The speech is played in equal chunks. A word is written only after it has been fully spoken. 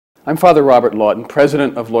I'm Father Robert Lawton,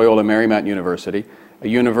 president of Loyola Marymount University, a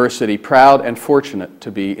university proud and fortunate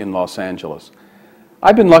to be in Los Angeles.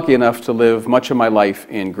 I've been lucky enough to live much of my life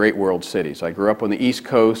in great world cities. I grew up on the East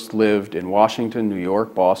Coast, lived in Washington, New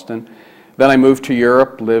York, Boston. Then I moved to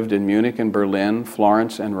Europe, lived in Munich and Berlin,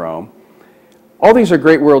 Florence and Rome. All these are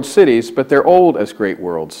great world cities, but they're old as great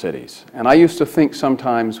world cities. And I used to think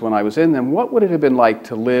sometimes when I was in them, what would it have been like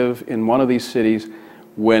to live in one of these cities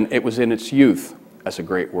when it was in its youth as a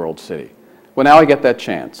great world city? Well, now I get that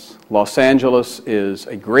chance. Los Angeles is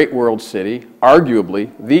a great world city,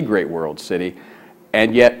 arguably the great world city,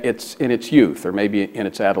 and yet it's in its youth, or maybe in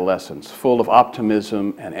its adolescence, full of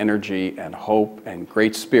optimism and energy and hope and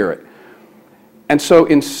great spirit. And so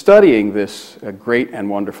in studying this great and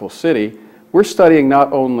wonderful city, we're studying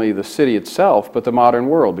not only the city itself, but the modern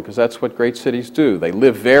world, because that's what great cities do. They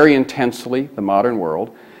live very intensely, the modern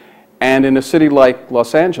world. And in a city like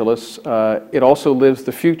Los Angeles, it also lives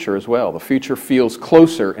the future as well. The future feels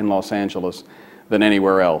closer in Los Angeles than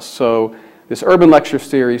anywhere else. So this urban lecture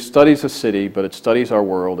series studies the city, but it studies our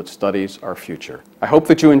world, it studies our future. I hope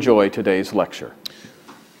that you enjoy today's lecture.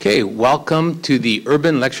 Okay, welcome to the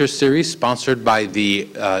Urban Lecture Series sponsored by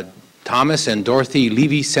the Thomas and Dorothy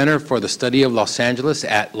Levy Center for the Study of Los Angeles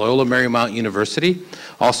at Loyola Marymount University,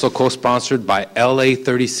 also co-sponsored by LA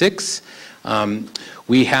 36.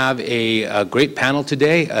 We have a great panel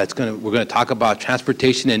today. We're going to talk about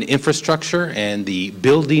transportation and infrastructure and the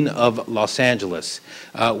building of Los Angeles.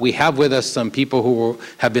 We have with us some people who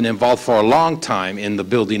have been involved for a long time in the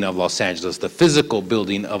building of Los Angeles, the physical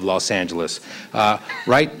building of Los Angeles.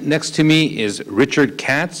 Right next to me is Richard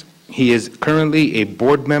Katz. He is currently a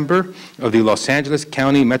board member of the Los Angeles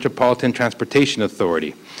County Metropolitan Transportation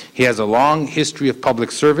Authority. He has a long history of public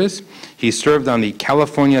service. He served on the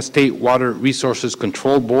California State Water Resources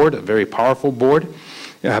Control Board, a very powerful board.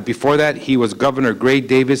 Before that, he was Governor Gray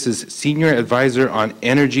Davis's senior advisor on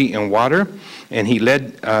energy and water, and he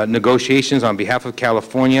led negotiations on behalf of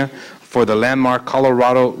California for the landmark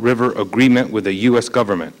Colorado River Agreement with the U.S.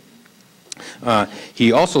 government.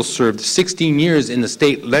 He also served 16 years in the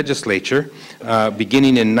state legislature,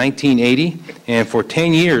 beginning in 1980, and for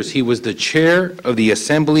 10 years he was the chair of the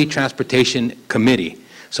Assembly Transportation Committee.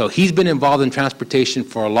 So he's been involved in transportation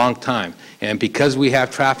for a long time, and because we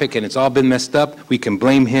have traffic and it's all been messed up, we can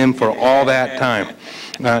blame him for all that time.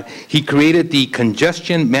 He created the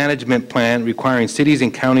Congestion Management Plan requiring cities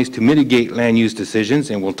and counties to mitigate land use decisions,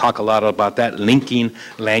 and we'll talk a lot about that, linking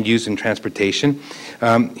land use and transportation.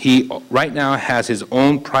 He right now has his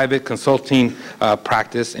own private consulting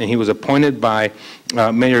practice, and he was appointed by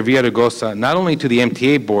Mayor Villaraigosa not only to the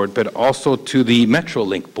MTA board, but also to the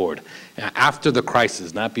Metrolink board after the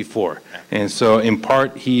crisis, not before. And so in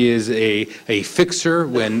part, he is a fixer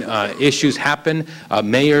when issues happen.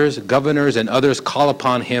 Mayors, governors, and others call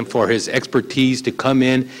upon him for his expertise to come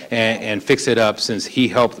in and fix it up, since he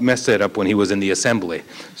helped mess it up when he was in the assembly.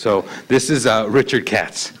 So this is Richard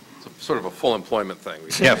Katz. Sort of a full employment thing.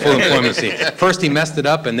 Yeah, full employment scene. First he messed it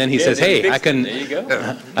up, and then he says, "Hey, I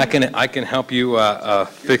can help you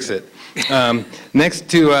fix it." Next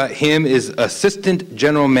to him is Assistant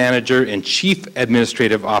General Manager and Chief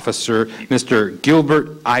Administrative Officer, Mr.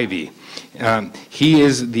 Gilbert Ivey. He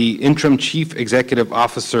is the Interim Chief Executive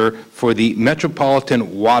Officer for the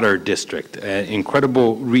Metropolitan Water District, an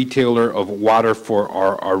incredible retailer of water for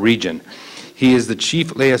our region. He is the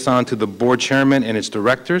chief liaison to the board chairman and its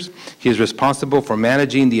directors. He is responsible for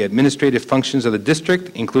managing the administrative functions of the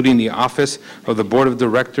district, including the office of the board of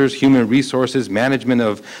directors, human resources, management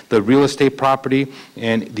of the real estate property,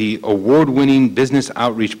 and the award-winning business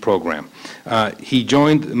outreach program. He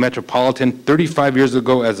joined Metropolitan 35 years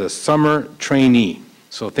ago as a summer trainee.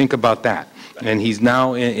 So think about that. And he's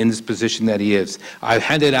now in this position that he is. I've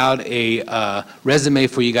handed out a resume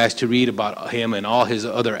for you guys to read about him and all his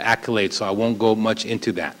other accolades, so I won't go much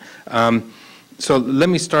into that. So let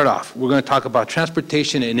me start off. We're going to talk about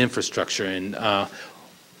transportation and infrastructure. And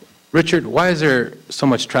Richard, why is there so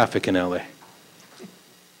much traffic in LA?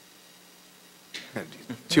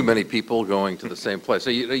 Too many people going to the same place.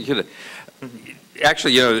 So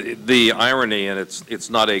actually, the irony, and it's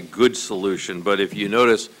not a good solution, but if you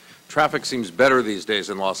notice, traffic seems better these days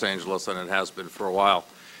in Los Angeles than it has been for a while,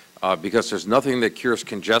 because there's nothing that cures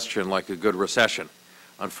congestion like a good recession.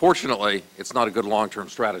 Unfortunately, it's not a good long-term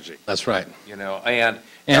strategy. That's right.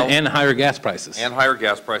 And higher gas prices. And higher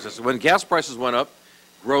gas prices. When gas prices went up,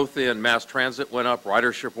 growth in mass transit went up,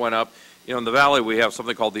 ridership went up. In the Valley, we have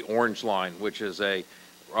something called the Orange Line, which is a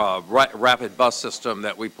rapid bus system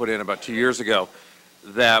that we put in about 2 years ago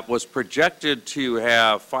that was projected to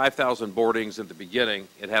have 5,000 boardings at the beginning.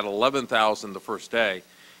 It had 11,000 the first day.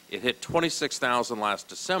 It hit 26,000 last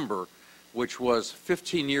December, which was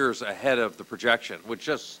 15 years ahead of the projection, which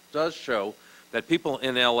just does show that people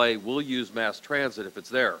in LA will use mass transit if it's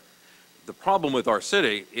there. The problem with our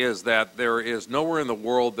city is that there is nowhere in the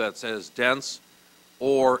world that's as dense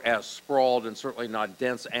or as sprawled, and certainly not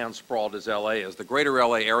dense and sprawled as LA is. The greater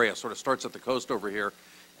LA area sort of starts at the coast over here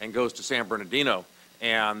and goes to San Bernardino,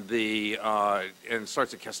 and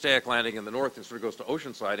starts at Castaic Landing in the north and sort of goes to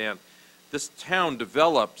Oceanside. And this town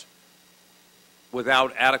developed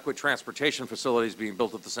without adequate transportation facilities being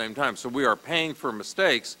built at the same time. So we are paying for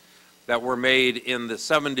mistakes that were made in the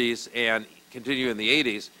 70s and continue in the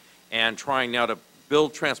 80s, and trying now to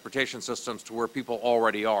build transportation systems to where people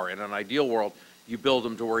already are. In an ideal world, you build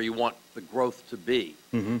them to where you want the growth to be.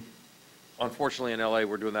 Unfortunately, in LA,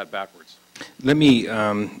 we're doing that backwards. Let me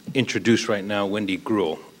introduce right now Wendy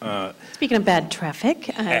Greuel. Speaking of bad traffic,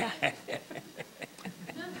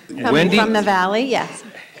 Wendy, from the valley, yes.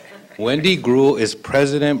 Wendy Greuel is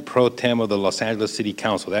President Pro Tem of the Los Angeles City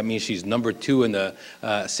Council. That means she's number 2 in the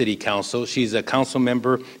City Council. She's a council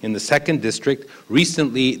member in the 2nd District.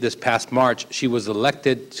 Recently, this past March, she was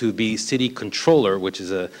elected to be City Controller, which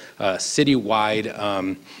is a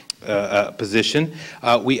citywide position.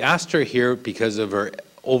 We asked her here because of her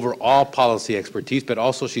overall policy expertise, but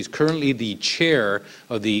also she's currently the chair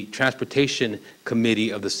of the Transportation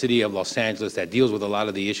Committee of the City of Los Angeles that deals with a lot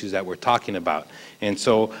of the issues that we're talking about. And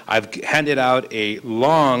so I've handed out a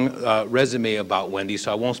long resume about Wendy,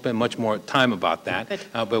 so I won't spend much more time about that,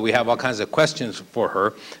 but we have all kinds of questions for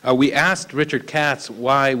her. We asked Richard Katz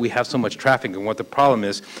why we have so much traffic and what the problem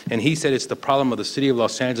is, and he said it's the problem of the City of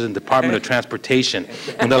Los Angeles and Department of Transportation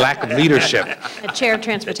and the lack of leadership. The chair of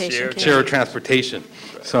transportation. Chair of Transportation.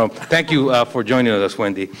 So thank you for joining us,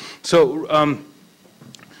 Wendy. So,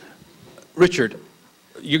 Richard,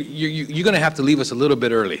 you're going to have to leave us a little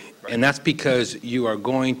bit early, and that's because you are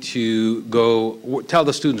going to go, tell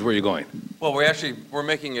the students where you're going. Well, we're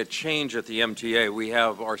making a change at the MTA. We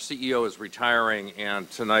have, our CEO is retiring, and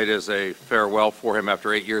tonight is a farewell for him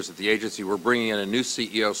after 8 years at the agency. We're bringing in a new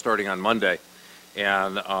CEO starting on Monday,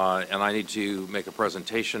 and I need to make a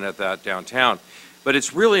presentation at that downtown. But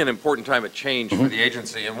it's really an important time of change for the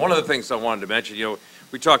agency. And one of the things I wanted to mention,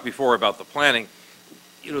 we talked before about the planning.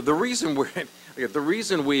 The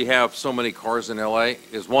reason we have so many cars in LA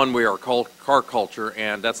is, one, we are car culture,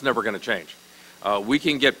 and that's never going to change. We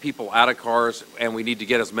can get people out of cars, and we need to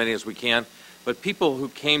get as many as we can. But people who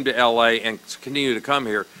came to LA and continue to come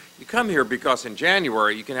here, you come here because in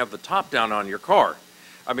January you can have the top down on your car.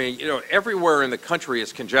 I mean, everywhere in the country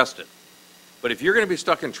is congested. But if you're going to be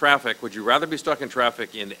stuck in traffic, would you rather be stuck in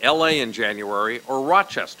traffic in LA in January, or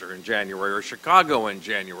Rochester in January, or Chicago in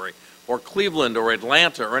January, or Cleveland, or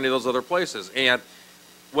Atlanta, or any of those other places? And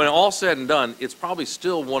when all said and done, it's probably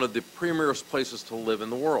still one of the premierest places to live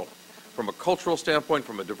in the world, from a cultural standpoint,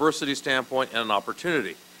 from a diversity standpoint, and an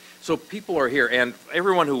opportunity. So people are here, and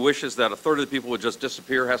everyone who wishes that a third of the people would just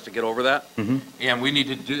disappear has to get over that, and we need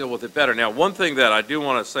to deal with it better. Now, one thing that I do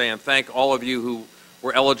want to say, and thank all of you who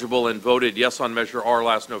were eligible and voted yes on Measure R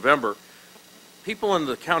last November, people in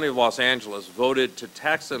the County of Los Angeles voted to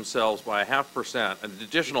tax themselves by 0.5%, an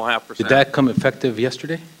additional 0.5%. Did that come effective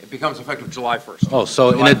yesterday? It becomes effective July 1st. Oh,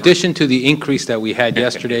 so July in addition to the increase that we had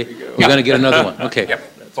yesterday, you're going to get another one? Okay.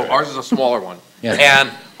 Yep. So ours is a smaller one. Yeah.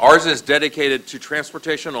 And ours is dedicated to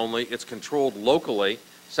transportation only. It's controlled locally.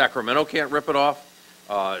 Sacramento can't rip it off.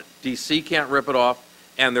 DC can't rip it off.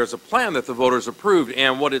 And there's a plan that the voters approved.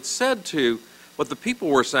 And what it said to, what the people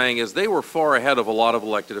were saying is they were far ahead of a lot of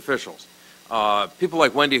elected officials. People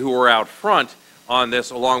like Wendy, who were out front on this,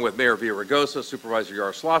 along with Mayor Villaraigosa, Supervisor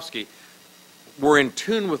Yaroslavsky, were in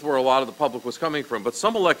tune with where a lot of the public was coming from. But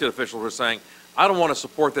some elected officials were saying, I don't want to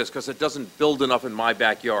support this because it doesn't build enough in my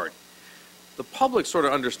backyard. The public sort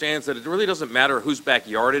of understands that it really doesn't matter whose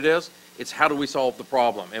backyard it is, it's how do we solve the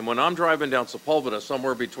problem. And when I'm driving down Sepulveda,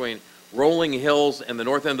 somewhere between Rolling Hills and the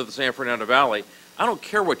north end of the San Fernando Valley, I don't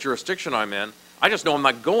care what jurisdiction I'm in, I just know I'm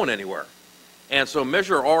not going anywhere. And so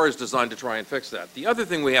Measure R is designed to try and fix that. The other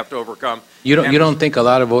thing we have to overcome... You don't think a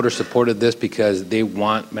lot of voters supported this because they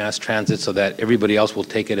want mass transit so that everybody else will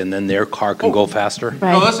take it and then their car can go faster?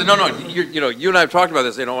 Right. No, listen, no. You and I have talked about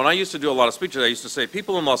this. When I used to do a lot of speeches, I used to say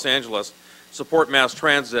people in Los Angeles support mass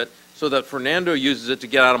transit so that Fernando uses it to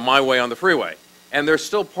get out of my way on the freeway. And they're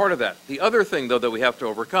still part of that. The other thing, though, that we have to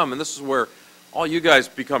overcome, and this is where all you guys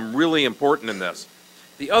become really important in this,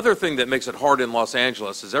 the other thing that makes it hard in Los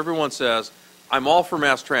Angeles is everyone says, I'm all for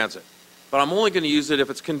mass transit, but I'm only going to use it if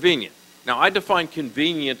it's convenient. Now, I define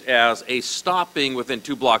convenient as a stop being within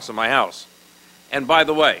 2 blocks of my house. And by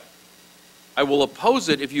the way, I will oppose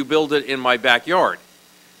it if you build it in my backyard.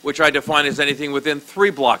 which I define as anything within 3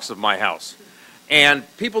 blocks of my house. And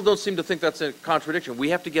people don't seem to think that's a contradiction. We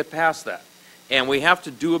have to get past that. And we have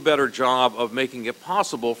to do a better job of making it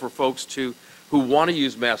possible for folks who want to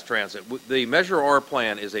use mass transit. The Measure R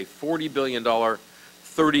plan is a $40 billion,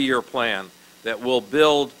 30-year plan that will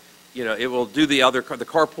build, it will do the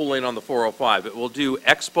carpool lane on the 405. It will do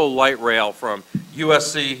Expo Light Rail from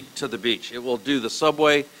USC to the beach. It will do the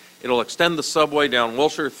subway. It'll extend the subway down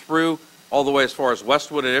Wilshire through all the way as far as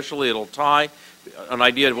Westwood initially. It'll tie an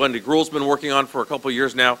idea Wendy Greuel's been working on for a couple of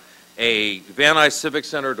years now, a Van Nuys Civic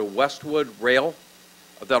Center to Westwood rail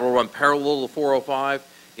that will run parallel to the 405.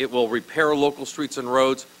 It will repair local streets and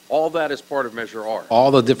roads. All that is part of Measure R.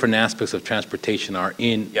 All the different aspects of transportation are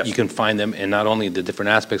in, Yes. You can find them, and not only the different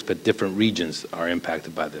aspects, but different regions are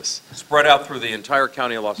impacted by this. Spread out through the entire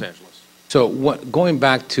county of Los Angeles. So going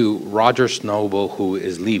back to Roger Snowball, who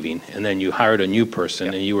is leaving, and then you hired a new person,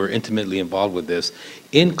 Yep. and you were intimately involved with this.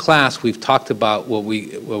 In class, we've talked about what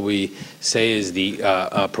we say is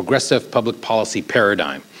the progressive public policy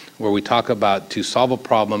paradigm, where we talk about to solve a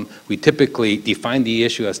problem, we typically define the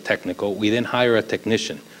issue as technical. We then hire a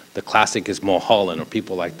technician. The classic is Mulholland or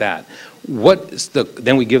people like that.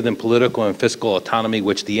 Then we give them political and fiscal autonomy,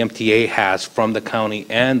 which the MTA has from the county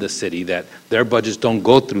and the city, that their budgets don't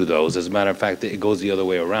go through those. As a matter of fact, it goes the other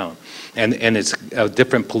way around. And it's a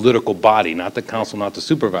different political body, not the council, not the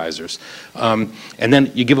supervisors. And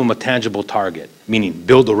then you give them a tangible target, meaning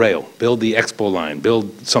build a rail, build the expo line,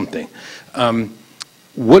 build something.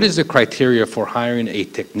 What is the criteria for hiring a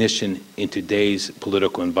technician in today's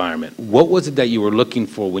political environment? What was it that you were looking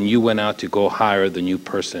for when you went out to go hire the new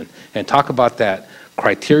person? And talk about that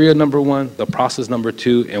criteria, number one, the process, number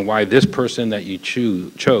two, and why this person that you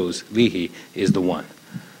chose, Leahy, is the one.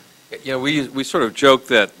 Yeah, we sort of joke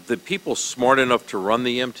that the people smart enough to run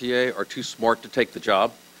the MTA are too smart to take the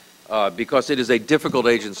job because it is a difficult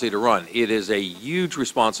agency to run. It is a huge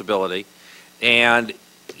responsibility, and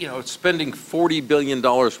spending $40 billion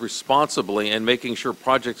responsibly and making sure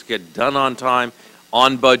projects get done on time,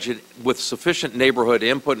 on budget, with sufficient neighborhood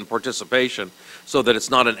input and participation so that it's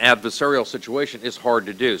not an adversarial situation is hard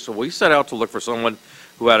to do. So we set out to look for someone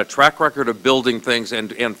who had a track record of building things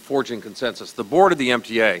and forging consensus. The board of the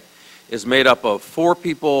MTA is made up of 4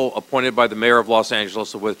 people appointed by the mayor of Los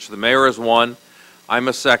Angeles, of which the mayor is one, I'm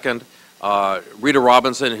a second. Rita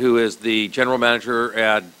Robinson, who is the general manager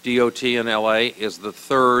at DOT in LA, is the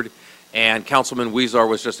third, and Councilman Weezar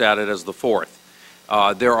was just added as the fourth.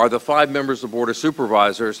 There are the 5 members of the Board of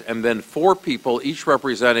Supervisors, and then 4 people, each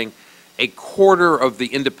representing a quarter of the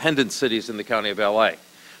independent cities in the county of LA.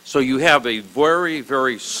 So you have a very,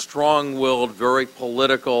 very strong-willed, very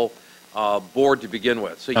political board to begin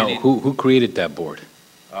with. So you need, who created that board?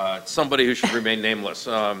 somebody who should remain nameless.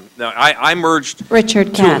 Now, I merged.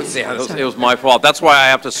 Richard Katz. Yeah, it was my fault. That's why I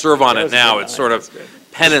have to serve on it now. It's sort of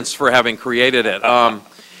penance for having created it.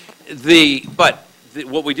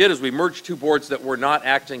 What we did is we merged 2 boards that were not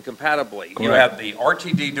acting compatibly. Correct. You have the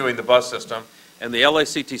RTD doing the bus system and the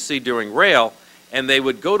LACTC doing rail, and they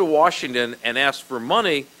would go to Washington and ask for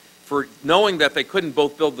money for knowing that they couldn't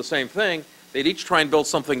both build the same thing. They'd each try and build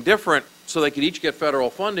something different so they could each get federal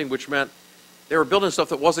funding, which meant they were building stuff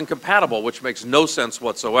that wasn't compatible, which makes no sense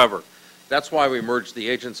whatsoever. That's why we merged the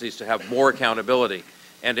agencies, to have more accountability.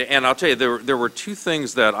 And I'll tell you, there were 2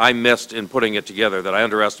 things that I missed in putting it together that I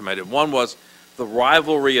underestimated. One was the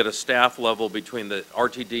rivalry at a staff level between the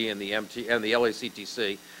RTD and the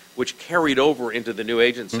LACTC, which carried over into the new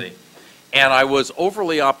agency. And I was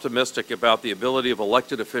overly optimistic about the ability of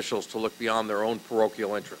elected officials to look beyond their own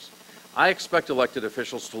parochial interests. I expect elected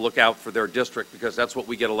officials to look out for their district because that's what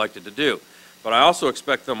we get elected to do. But I also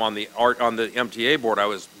expect them on the MTA board. I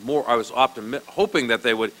was hoping that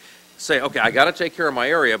they would say, okay, I got to take care of my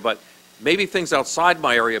area, but maybe things outside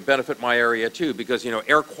my area benefit my area too, because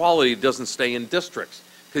air quality doesn't stay in districts,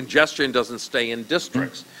 congestion doesn't stay in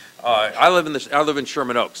districts. I live in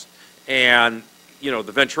Sherman Oaks, and the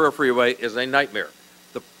Ventura Freeway is a nightmare.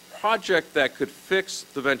 The project that could fix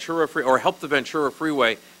the Ventura Freeway or help the Ventura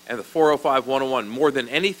Freeway and the 405, 101 more than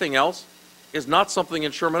anything else is not something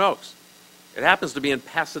in Sherman Oaks. It happens to be in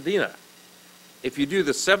Pasadena. If you do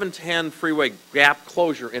the 710 freeway gap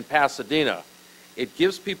closure in Pasadena, it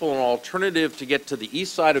gives people an alternative to get to the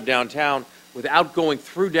east side of downtown without going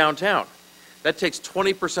through downtown. That takes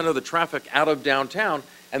 20% of the traffic out of downtown,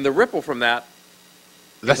 and the ripple from that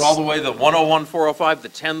is all the way the 101, 405, the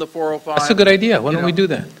 10, the 405. That's a good idea. Why don't we do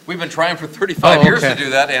that? We've been trying for 35 years okay. to do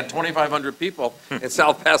that, and 2,500 people in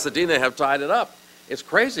South Pasadena have tied it up. It's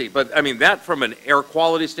crazy, but I mean, that from an air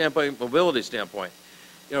quality standpoint, mobility standpoint.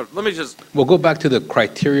 let me just. We'll go back to the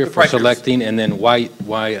criteria for criteria. selecting, and then why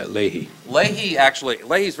Leahy?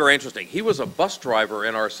 Leahy's very interesting. He was a bus driver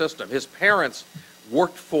in our system. His parents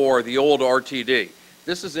worked for the old RTD.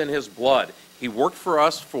 This is in his blood. He worked for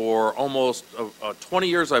us for almost 20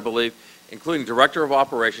 years, I believe, including director of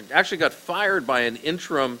operations. Actually got fired by an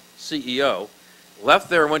interim CEO, left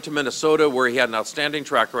there, went to Minnesota, where he had an outstanding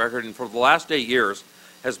track record, and for the last 8 years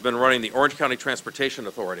has been running the Orange County Transportation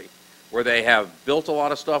Authority, where they have built a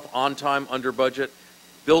lot of stuff on time, under budget,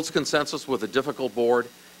 builds consensus with a difficult board,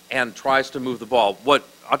 and tries to move the ball.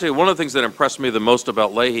 I'll tell you, one of the things that impressed me the most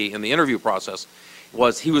about Leahy in the interview process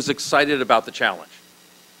was he was excited about the challenge.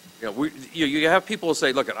 You have people who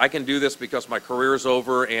say, look, I can do this because my career is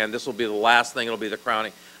over and this will be the last thing, it'll be the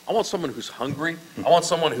crowning. I want someone who's hungry. I want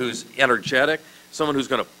someone who's energetic, someone who's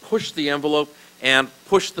going to push the envelope and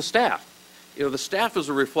push the staff. The staff is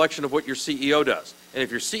a reflection of what your CEO does. And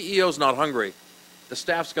if your CEO's not hungry, the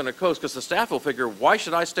staff's going to coast, because the staff will figure, why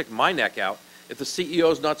should I stick my neck out if the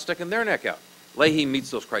CEO's not sticking their neck out? Leahy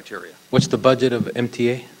meets those criteria. What's the budget of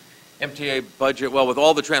MTA? MTA budget, well, with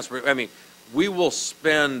all the transport, we will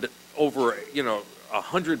spend over,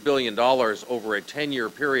 $100 billion over a 10-year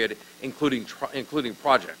period, including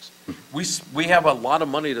projects. We have a lot of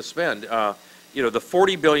money to spend. The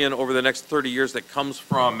 $40 billion over the next 30 years that comes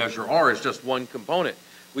from Measure R is just one component.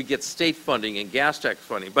 We get state funding and gas tax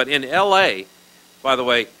funding. But in LA, by the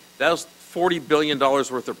way, those $40 billion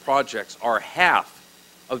worth of projects are half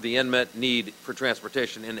of the unmet need for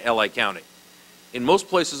transportation in LA County. In most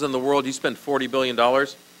places in the world, you spend $40 billion,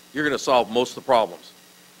 you're going to solve most of the problems,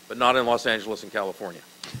 but not in Los Angeles and California.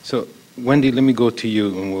 So, Wendy, let me go to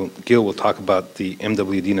you, and Gil will talk about the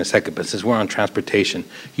MWD in a second, but since we're on transportation,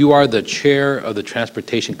 you are the chair of the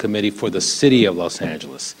Transportation Committee for the City of Los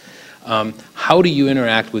Angeles. How do you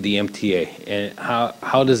interact with the MTA, and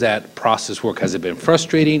how does that process work? Has it been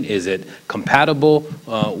frustrating? Is it compatible?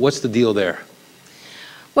 What's the deal there?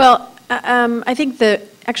 Well, I think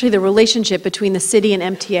actually the relationship between the city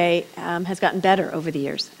and MTA has gotten better over the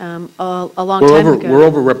years. A long time ago. We're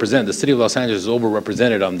overrepresented. The city of Los Angeles is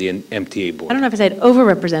overrepresented on the MTA board. I don't know if I said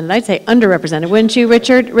overrepresented. I'd say underrepresented. Wouldn't you,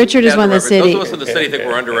 Richard? Richard is one of the city. Those of us in the city think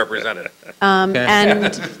we're underrepresented.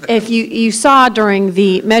 And if you saw during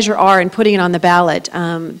the Measure R and putting it on the ballot,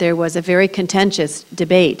 there was a very contentious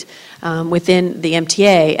debate within the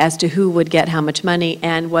MTA as to who would get how much money,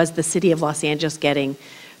 and was the city of Los Angeles getting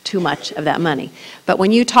too much of that money. But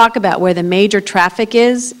when you talk about where the major traffic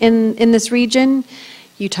is in this region,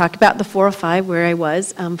 you talk about the 405, where I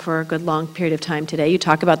was for a good long period of time today. You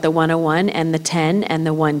talk about the 101 and the 10 and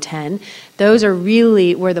the 110. Those are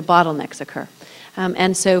really where the bottlenecks occur.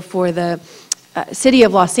 And so for the City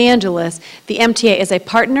of Los Angeles, the MTA is a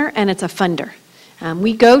partner and it's a funder.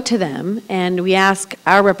 We go to them and we ask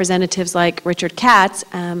our representatives like Richard Katz,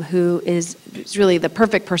 who is really the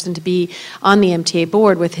perfect person to be on the MTA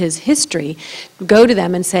board with his history, go to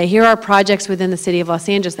them and say, here are projects within the City of Los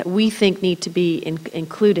Angeles that we think need to be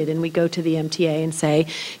included. And we go to the MTA and say,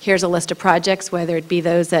 here's a list of projects, whether it be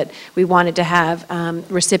those that we wanted to have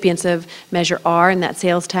recipients of Measure R and that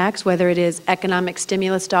sales tax, whether it is economic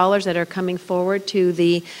stimulus dollars that are coming forward to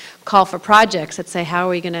the call for projects that say, how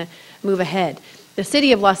are we going to move ahead? The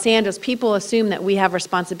City of Los Angeles, people assume that we have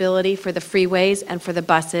responsibility for the freeways and for the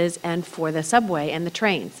buses and for the subway and the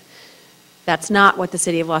trains. That's not what the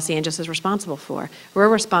City of Los Angeles is responsible for. We're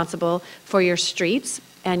responsible for your streets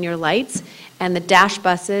and your lights and the dash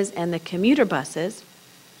buses and the commuter buses,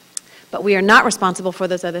 but we are not responsible for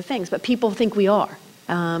those other things. But people think we are,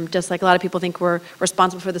 just like a lot of people think we're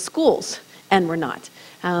responsible for the schools, and we're not.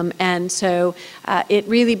 And so it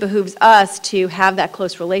really behooves us to have that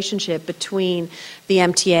close relationship between the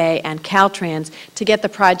MTA and Caltrans to get the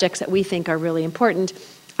projects that we think are really important,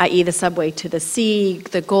 i.e. the subway to the sea,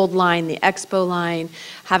 the Gold Line, the Expo Line,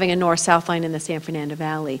 having a north-south line in the San Fernando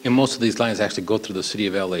Valley. And most of these lines actually go through the city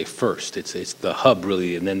of LA first. It's the hub,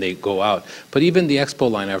 really, and then they go out. But even the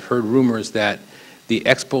Expo Line, I've heard rumors that the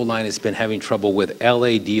Expo Line has been having trouble with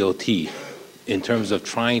LA DOT in terms of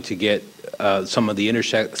trying to get some of the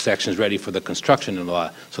intersections ready for the construction and a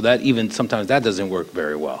lot. So that even sometimes that doesn't work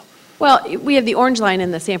very well. Well, we have the Orange Line in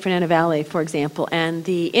the San Fernando Valley, for example, and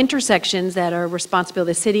the intersections that are responsible to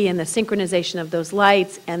the city and the synchronization of those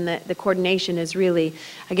lights and the coordination is really,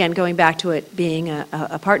 again, going back to it being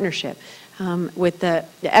a partnership. With the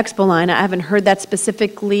Expo Line, I haven't heard that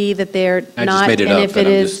specifically, that they're not. I just made it and up, if it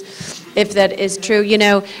is, if that is true, you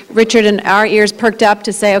know, Richard and our ears perked up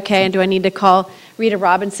to say, okay, and do I need to call Rita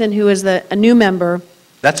Robinson, who is a new member?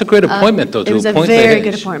 That's a great appointment, though, to It was a appoint very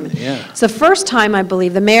the good appointment. Yeah. It's the first time, I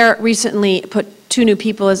believe, the mayor recently put two new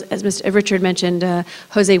people, as Mr. Richard mentioned,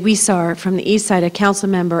 Jose Huizar from the east side, a council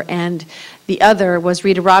member, and the other was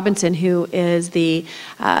Rita Robinson, who is the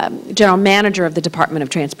general manager of the Department of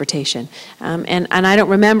Transportation. And I don't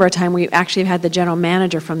remember a time where you actually had the general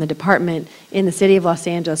manager from the department in the city of Los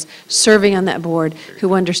Angeles serving on that board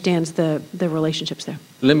who understands the relationships there.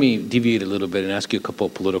 Let me deviate a little bit and ask you a couple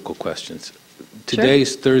of political questions.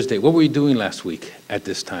 Today's Thursday. What were you doing last week at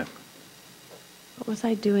this time? What was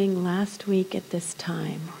I doing last week at this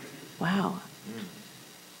time? Wow.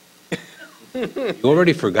 You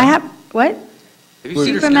already forgot? I have, what? Have Do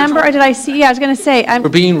you remember, or did I see? Yeah, I was going to say. We're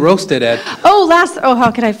being roasted at. Oh,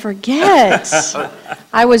 how could I forget?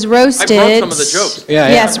 I was roasted. I brought some of the jokes. Yeah,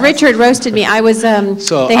 Yes, Richard roasted me. I was,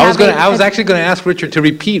 So I was actually going to ask Richard to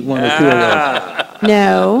repeat one or two of those.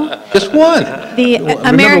 No. Just one.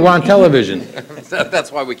 Remember, we're on television.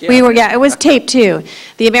 That's why we can't. We were, yeah, it was taped too.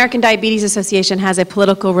 The American Diabetes Association has a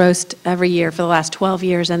political roast every year for the last 12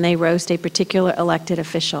 years, and they roast a particular elected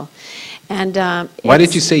official. And why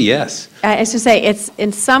did you say yes? It's to say, it's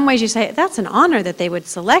in some ways you say, that's an honor that they would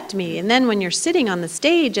select me. And then when you're sitting on the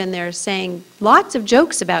stage and they're saying lots of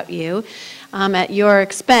jokes about you at your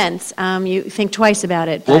expense, you think twice about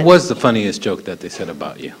it. What was the funniest joke that they said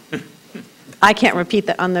about you? I can't repeat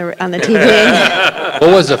that on the TV.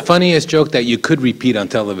 What was the funniest joke that you could repeat on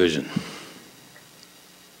television?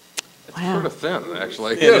 Wow. Sort of thin,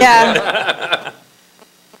 actually. Yeah.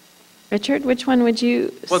 Richard, which one would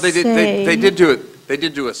you Well, they did. say? They did do it. They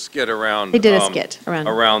did do a skit around. They did a skit around.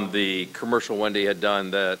 around the commercial Wendy had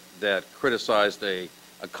done that criticized a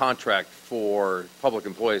contract for public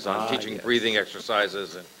employees on teaching breathing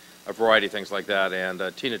exercises and a variety of things like that.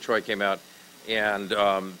 And Tina Troy came out and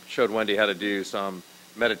showed Wendy how to do some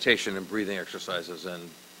meditation and breathing exercises and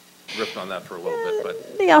riffed on that for a little bit.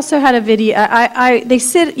 But They also had a video. They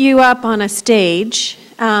sit you up on a stage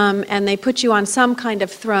and they put you on some kind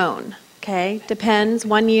of throne. Okay, depends.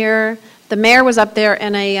 One year, the mayor was up there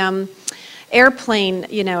in a airplane,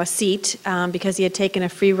 a seat, because he had taken a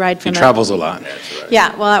free ride from. He travels a lot.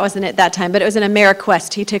 Yeah, well, that wasn't it that time, but it was an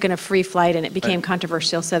AmeriQuest. He took in a free flight, and it became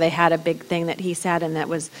controversial, so they had a big thing that he sat in that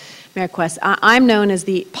was AmeriQuest. I'm known as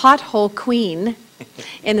the pothole queen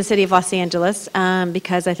in the city of Los Angeles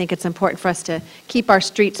because I think it's important for us to keep our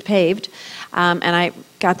streets paved, and I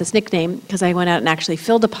got this nickname because I went out and actually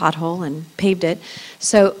filled a pothole and paved it.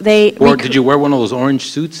 So they. Or did you wear one of those orange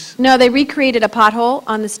suits? No, they recreated a pothole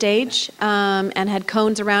on the stage and had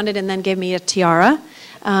cones around it, and then gave me a tiara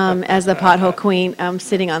as the pothole queen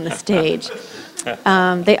sitting on the stage.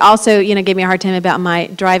 They also, gave me a hard time about my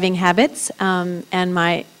driving habits and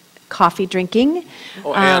my coffee drinking.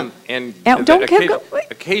 oh, and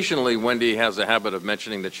occasionally Wendy has a habit of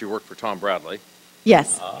mentioning that she worked for Tom Bradley.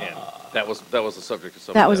 Yes. And that was the subject of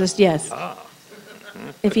some. That was yes.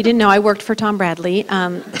 If you didn't know, I worked for Tom Bradley.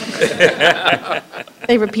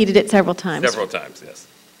 They repeated it several times. Several times, yes.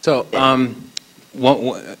 So,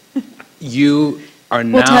 you are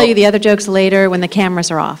now. We'll tell you the other jokes later when the cameras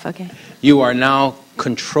are off. Okay. You are now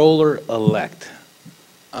controller-elect.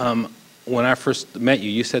 When I first met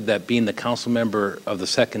you, you said that being the council member of the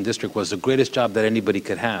 2nd District was the greatest job that anybody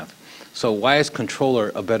could have. So why is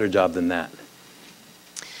controller a better job than that?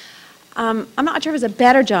 I'm not sure if it's a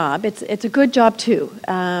better job. It's a good job too.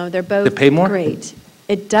 They're both They pay more? great.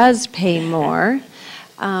 It does pay more.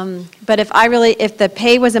 But if the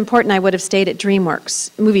pay was important, I would have stayed at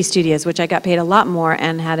DreamWorks movie studios, which I got paid a lot more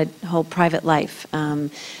and had a whole private life.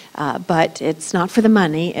 But it's not for the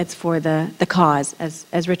money, it's for the cause,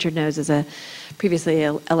 as Richard knows, as a previously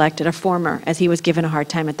elected, a former, as he was given a hard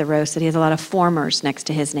time at the roast, that he has a lot of formers next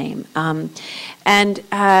to his name. And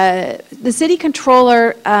the city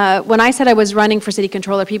controller, when I said I was running for city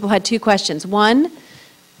controller, people had two questions. One,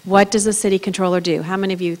 what does the city controller do? How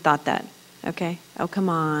many of you thought that? Okay. Oh, come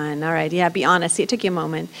on. All right. Yeah, be honest. See, it took you a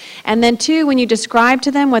moment. And then two, when you describe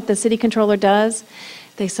to them what the city controller does,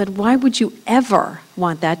 they said, why would you ever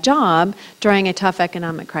want that job during a tough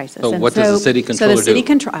economic crisis? So what does the city controller do? So the city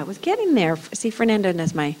controller, I was getting there. See, Fernando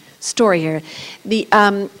knows my story here. The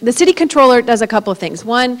city controller does a couple of things.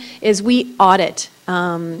 One is we audit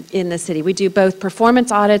in the city. We do both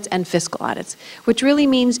performance audits and fiscal audits, which really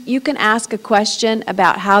means you can ask a question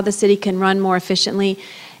about how the city can run more efficiently,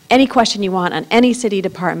 any question you want on any city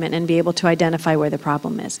department, and be able to identify where the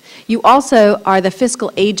problem is. You also are the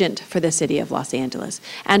fiscal agent for the city of Los Angeles,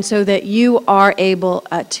 and so that you are able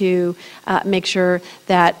to make sure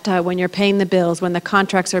that when you're paying the bills, when the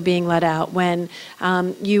contracts are being let out, when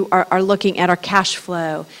you are looking at our cash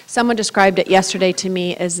flow. Someone described it yesterday to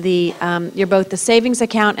me as you're both the savings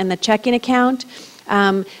account and the checking account.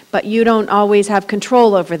 but you don't always have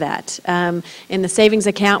control over that. In the savings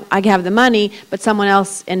account, I have the money, but someone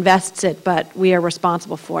else invests it, but we are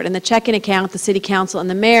responsible for it. In the checking account, the city council and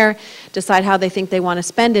the mayor decide how they think they want to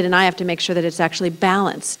spend it, and I have to make sure that it's actually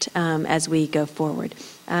balanced as we go forward.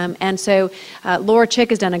 And so Laura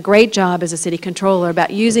Chick has done a great job as a city controller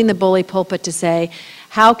about using the bully pulpit to say,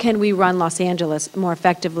 how can we run Los Angeles more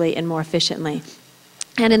effectively and more efficiently?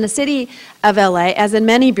 And in the city of LA, as in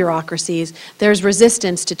many bureaucracies, there's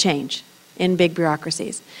resistance to change in big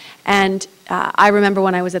bureaucracies. And I remember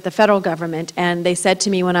when I was at the federal government, and they said to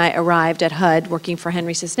me when I arrived at HUD, working for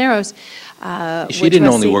Henry Cisneros. She didn't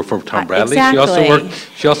only work for Tom Bradley. Exactly.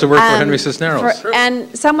 She also worked for Henry Cisneros.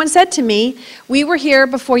 And someone said to me, we were here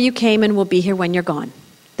before you came, and we'll be here when you're gone.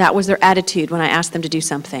 That was their attitude when I asked them to do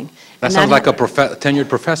something. That sounds like a tenured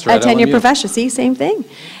professor at LMU. A tenured professor, see, same thing.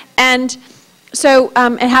 And so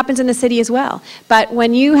it happens in the city as well. But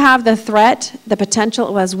when you have the threat, the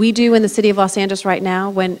potential, as we do in the city of Los Angeles right now,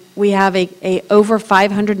 when we have a over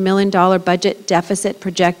 $500 million budget deficit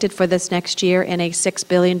projected for this next year in a $6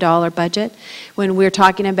 billion budget, when we're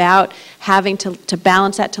talking about having to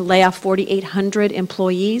balance that to lay off 4,800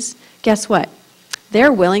 employees, guess what?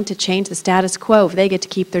 They're willing to change the status quo if they get to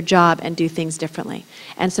keep their job and do things differently.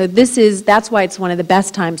 And so that's why it's one of the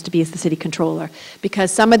best times to be as the city controller, because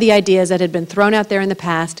some of the ideas that had been thrown out there in the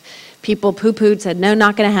past, people poo-pooed, said, no,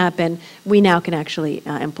 not going to happen, we now can actually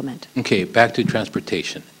implement. Okay, back to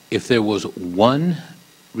transportation. If there was one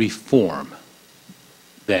reform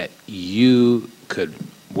that you could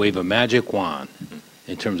wave a magic wand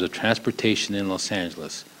in terms of transportation in Los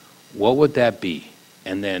Angeles, what would that be?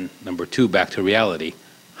 And then, number two, back to reality,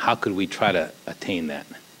 how could we try to attain that?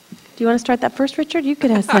 Do you want to start that first, Richard? You could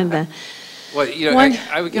ask them the... Well, you know,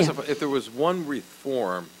 I would guess if there was one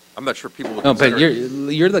reform, I'm not sure people would consider... No,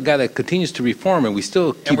 but you're the guy that continues to reform, and we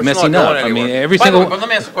still keep messing up. I mean, every By single... the way, but let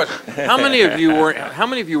me ask a question. How many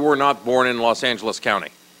of you were not born in Los Angeles County?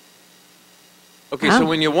 Okay, so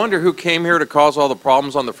when you wonder who came here to cause all the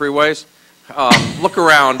problems on the freeways, look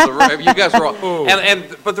around. You guys are all,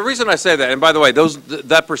 but the reason I say that, and by the way,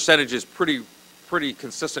 that percentage is pretty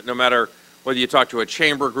consistent no matter whether you talk to a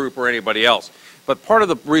chamber group or anybody else. But part of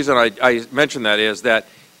the reason I mention that is that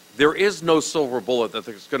there is no silver bullet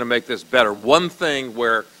that's going to make this better. One thing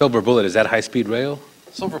where silver bullet, is that high-speed rail?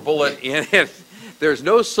 Silver bullet, there's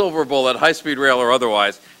no silver bullet, high-speed rail or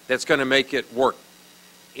otherwise, that's going to make it work.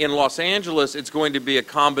 In Los Angeles, it's going to be a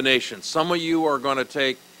combination. Some of you are going to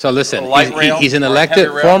take So listen, light rail he's an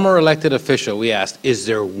former elected official. We asked, is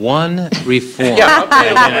there one reform? Yeah, I'll tell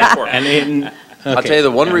you one reform. I'll tell you the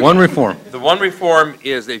one reform. The one reform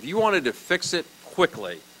is if you wanted to fix it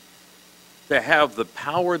quickly, to have the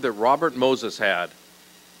power that Robert Moses had.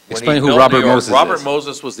 Explain who Robert Moses is. Robert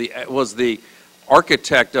Moses was the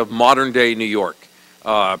architect of modern day New York,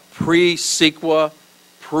 pre-CEQA,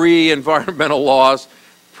 pre-environmental laws,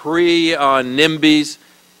 pre-NIMBYs,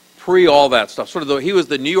 all that stuff. He was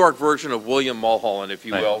the New York version of William Mulholland, if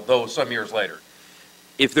you will, though some years later.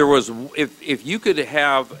 If you could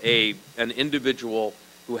have an individual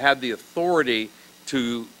who had the authority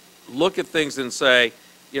to look at things and say,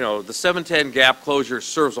 you know, the 710 gap closure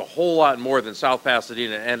serves a whole lot more than South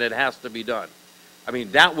Pasadena, and it has to be done. I mean,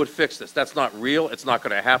 that would fix this. That's not real. It's not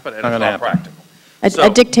going to happen, and it's not practical. A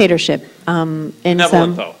dictatorship in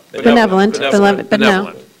benevolent, some... though.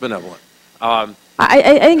 Benevolent.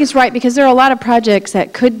 I think it's right, because there are a lot of projects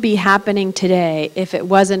that could be happening today if it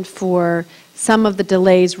wasn't for some of the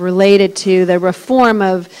delays related to the reform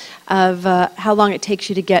of how long it takes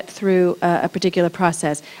you to get through a particular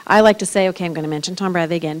process. I like to say, okay, I'm going to mention Tom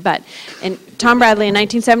Bradley again, but Tom Bradley in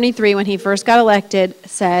 1973, when he first got elected,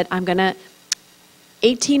 said,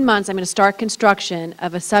 18 months, I'm going to start construction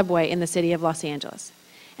of a subway in the city of Los Angeles.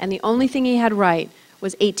 And the only thing he had right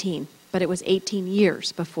was 18, but it was 18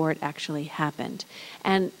 years before it actually happened.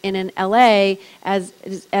 And in LA, as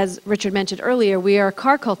Richard mentioned earlier, we are a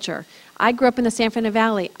car culture. I grew up in the San Fernando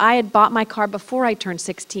Valley. I had bought my car before I turned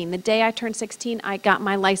 16. The day I turned 16, I got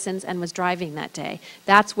my license and was driving that day.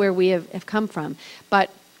 That's where we have come from. But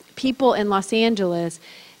people in Los Angeles,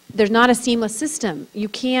 there's not a seamless system. You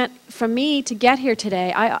can't, for me to get here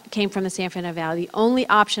today, I came from the San Fernando Valley. The only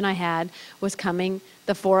option I had was coming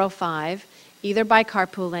the 405, either by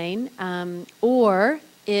carpool lane or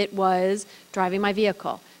it was driving my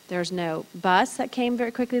vehicle. There's no bus that came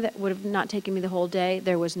very quickly that would have not taken me the whole day.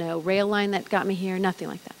 There was no rail line that got me here, nothing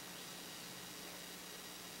like that.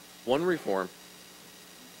 One reform.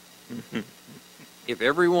 If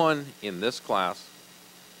everyone in this class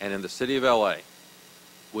and in the city of LA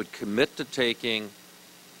would commit to taking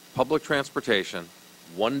public transportation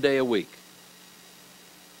one day a week,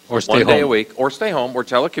 Or stay one day a home. week, or stay home, or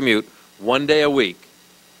telecommute 1 day a week,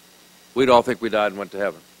 we'd all think we died and went to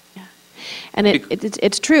heaven. And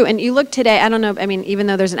it's true. And you look today, I don't know, I mean, even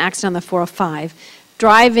though there's an accident on the 405,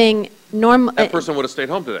 driving normal. That person would have stayed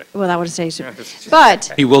home today. Well, that would have stayed.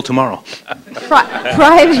 But He will tomorrow.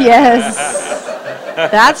 private, yes,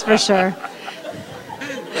 that's for sure.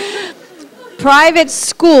 Private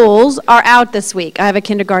schools are out this week. I have a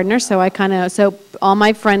kindergartner, so all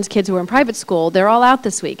my friends' kids who are in private school, they're all out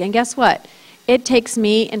this week. And guess what? It takes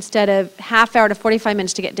me, instead of half hour to 45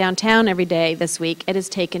 minutes to get downtown every day this week, it has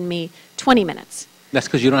taken me 20 minutes. That's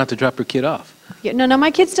because you don't have to drop your kid off. Yeah, no,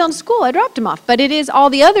 my kid's still in school. I dropped him off. But it is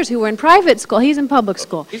all the others who were in private school. He's in public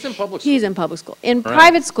school. He's in public school. He's in public school. In Right.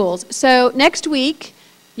 private schools. So next week,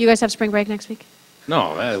 you guys have spring break next week?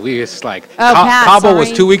 No, it's like, Oh, Pat, Cabo was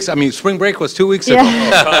sorry. 2 weeks, I mean, spring break was 2 weeks ago.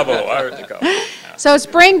 Yeah. Cabo, I heard the Cabo. So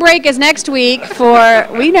spring break is next week for,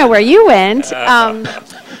 we know where you went.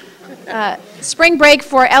 Spring break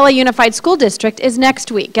for LA Unified School District is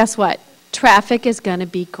next week. Guess what? Traffic is going to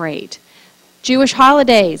be great. Jewish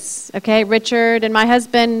holidays, okay? Richard and my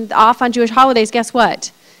husband off on Jewish holidays. Guess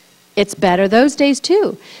what? It's better those days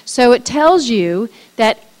too. So it tells you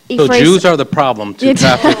that. So Jews are the problem to It's-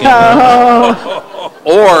 traffic.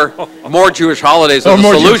 Or more Jewish holidays Or are the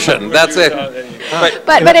more solution. That's it.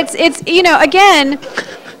 But it's again,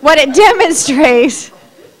 what it demonstrates.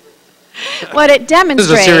 This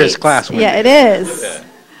is a serious class, Wendy. Yeah, it is.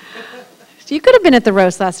 So you could have been at the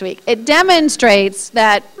roast last week. It demonstrates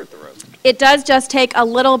that it does just take a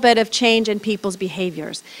little bit of change in people's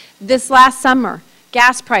behaviors. This last summer,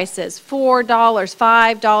 gas prices, $4,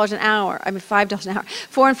 $5 an hour. I mean, $5 an hour,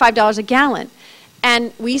 $4 and $5 a gallon.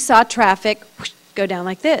 And we saw traffic go down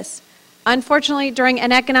like this. Unfortunately, during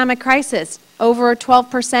an economic crisis, over a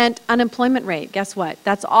 12% unemployment rate. Guess what?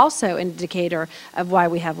 That's also an indicator of why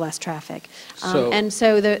we have less traffic. And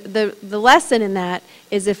so the lesson in that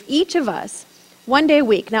is if each of us, 1 day a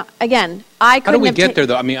week. Now, again, I couldn't How do we have get there,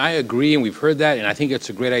 though? I mean, I agree, and we've heard that, and I think it's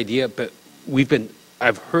a great idea, but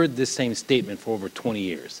I've heard this same statement for over 20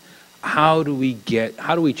 years. How do we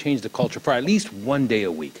change the culture for at least 1 day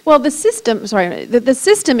a week? Well, the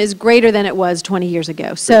system is greater than it was 20 years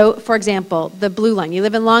ago. So, for example, the Blue Line. You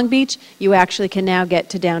live in Long Beach, you actually can now get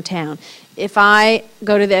to downtown. If I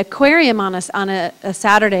go to the aquarium on a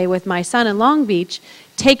Saturday with my son in Long Beach,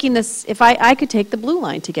 I could take the Blue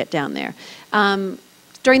Line to get down there.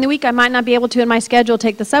 During the week, I might not be able to, in my schedule,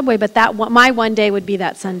 take the subway, but my 1 day would be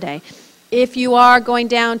that Sunday. If you are going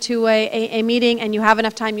down to a meeting and you have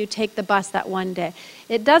enough time, you take the bus that 1 day.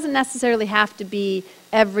 It doesn't necessarily have to be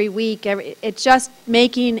every week. It's just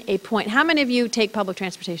making a point. How many of you take public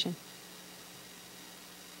transportation?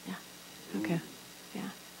 Yeah. Okay. Yeah.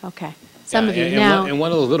 Okay. Some of you now. And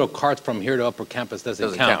one of those little carts from here to Upper Campus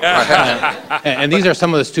doesn't count. count. And these are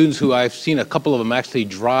some of the students who I've seen a couple of them actually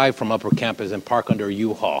drive from Upper Campus and park under a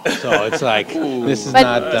U-Haul. So it's like, this is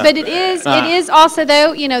not... But it is also,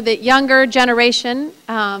 though, the younger generation,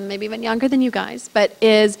 maybe even younger than you guys, but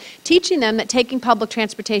is teaching them that taking public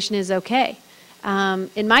transportation is okay.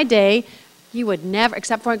 In my day, you would never,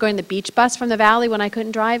 except for going the beach bus from the valley when I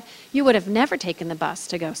couldn't drive, you would have never taken the bus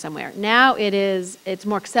to go somewhere. Now it's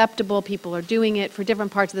more acceptable. People are doing it for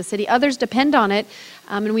different parts of the city. Others depend on it,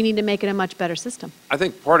 and we need to make it a much better system. I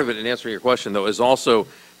think part of it, in answering your question, though, is also,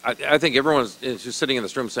 I think everyone's just sitting in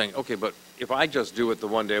this room saying, okay, but if I just do it the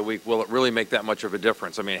 1 day a week, will it really make that much of a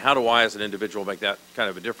difference? I mean, how do I as an individual make that kind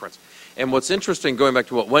of a difference? And what's interesting, going back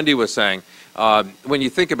to what Wendy was saying, when you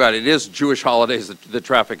think about it, it is Jewish holidays that the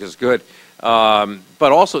traffic is good.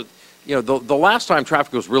 But also, the last time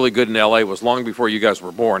traffic was really good in LA was long before you guys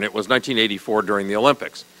were born. It was 1984 during the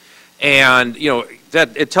Olympics. And,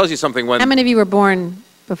 that it tells you something when... How many of you were born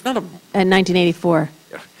in 1984?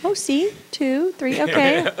 Oh, see? 2, 3,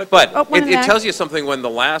 okay. But one in the it back. tells you something when the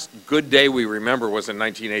last good day we remember was in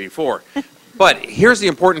 1984. But here's the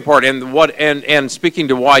important part, and speaking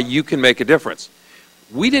to why you can make a difference.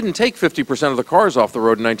 We didn't take 50% of the cars off the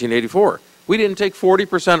road in 1984. We didn't take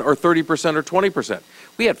 40% or 30% or 20%.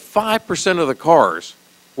 We had 5% of the cars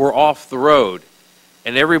were off the road,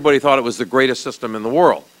 and everybody thought it was the greatest system in the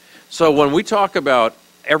world. So when we talk about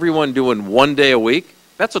everyone doing 1 day a week,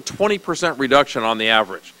 that's a 20% reduction on the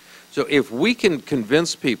average. So if we can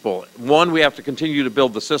convince people, one, we have to continue to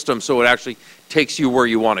build the system so it actually takes you where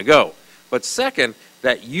you want to go. But second,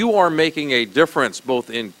 that you are making a difference both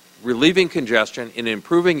in relieving congestion, in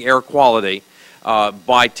improving air quality,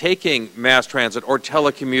 by taking mass transit or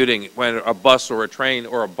telecommuting, when a bus or a train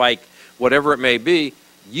or a bike, whatever it may be,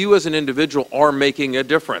 you as an individual are making a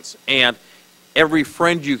difference. And every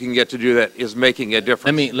friend you can get to do that is making a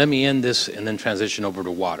difference. Let me end this and then transition over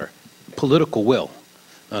to water. Political will.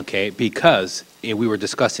 okay, because we were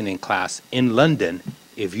discussing in class, in London,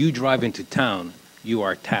 if you drive into town, you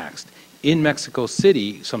are taxed. In Mexico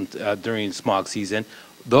City, during smog season,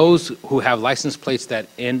 those who have license plates that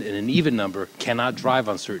end in an even number cannot drive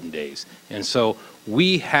on certain days. And so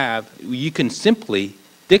you can simply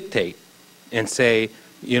dictate and say,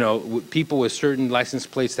 you know, people with certain license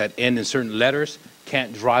plates that end in certain letters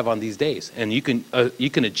can't drive on these days. And you can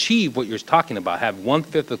achieve what you're talking about, have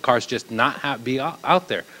 1/5 of cars just not be out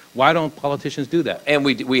there. Why don't politicians do that? And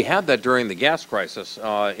we had that during the gas crisis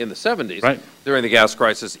in the 70s. Right. During the gas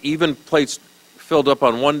crisis, even plates filled up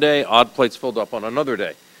on one day, odd plates filled up on another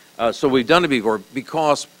day. So we've done it before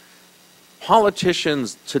because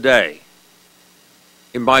politicians today,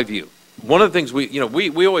 in my view, one of the things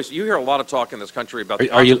we always, you hear a lot of talk in this country about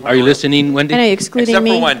Are you listening, Wendy? I know, excluding except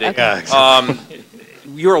me. for Wendy. Okay.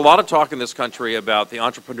 You hear a lot of talk in this country about the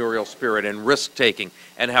entrepreneurial spirit and risk-taking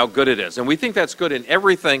and how good it is. And we think that's good in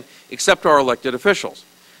everything except our elected officials.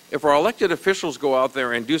 If our elected officials go out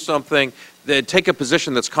there and do something, that take a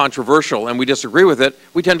position that's controversial and we disagree with it,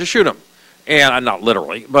 we tend to shoot them. And not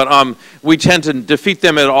literally, but we tend to defeat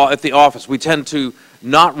them at the office. We tend to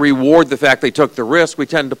not reward the fact they took the risk. We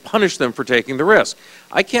tend to punish them for taking the risk.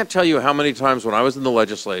 I can't tell you how many times when I was in the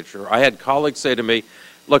legislature, I had colleagues say to me,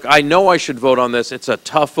 look, I know I should vote on this. It's a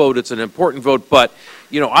tough vote. It's an important vote. But,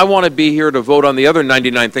 you know, I want to be here to vote on the other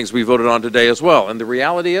 99 things we voted on today as well. And the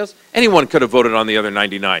reality is, anyone could have voted on the other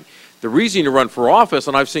 99. The reason you run for office,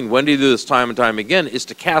 and I've seen Wendy do this time and time again, is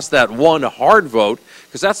to cast that one hard vote,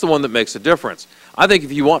 because that's the one that makes a difference. I think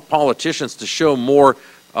if you want politicians to show more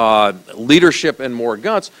leadership and more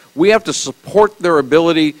guts, we have to support their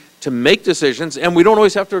ability to make decisions, and we don't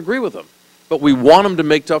always have to agree with them. But we want them to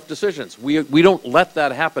make tough decisions. We don't let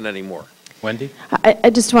that happen anymore. Wendy? I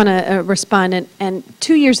just want to respond. And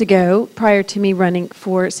 2 years ago, prior to me running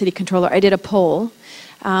for city controller, I did a poll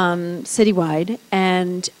citywide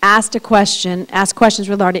and asked questions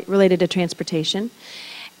related to transportation,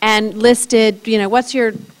 and listed, you know, what's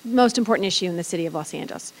your most important issue in the city of Los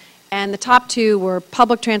Angeles? And the top two were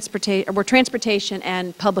transportation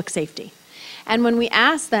and public safety. And when we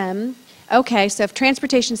asked them, okay, so if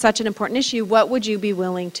transportation is such an important issue, what would you be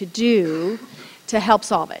willing to do to help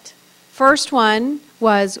solve it? First one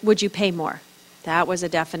was, would you pay more? That was a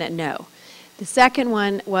definite no. The second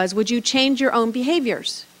one was, would you change your own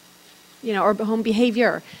behaviors? You know, or home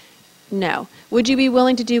behavior? No. Would you be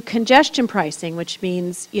willing to do congestion pricing, which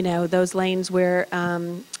means, you know, those lanes where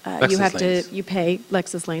you pay,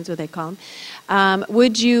 Lexus lanes, what they call them.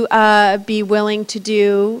 Would you be willing to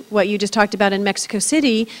do what you just talked about in Mexico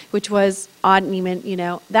City, which was odd and even, you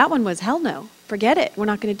know, that one was hell no. Forget it. We're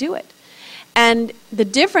not going to do it. And the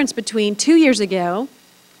difference between 2 years ago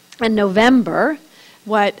and November,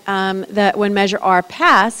 when Measure R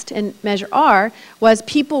passed, and Measure R was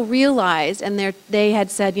people realized, and they had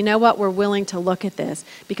said, you know what, we're willing to look at this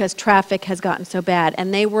because traffic has gotten so bad,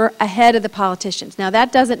 and they were ahead of the politicians. Now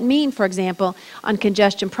that doesn't mean, for example, on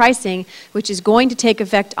congestion pricing, which is going to take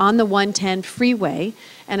effect on the 110 freeway,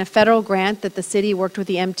 and a federal grant that the city worked with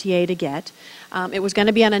the MTA to get. It was going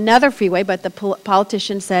to be on another freeway, but the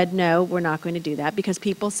politicians said, no, we're not going to do that, because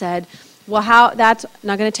people said, well, that's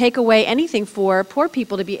not going to take away anything for poor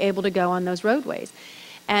people to be able to go on those roadways.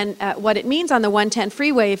 And what it means on the 110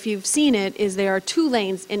 freeway, if you've seen it, is there are 2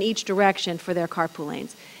 lanes in each direction for their carpool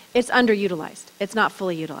lanes. It's underutilized. It's not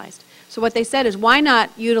fully utilized. So what they said is, why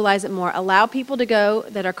not utilize it more? Allow people to go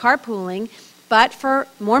that are carpooling, but for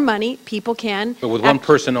more money, people can. But with one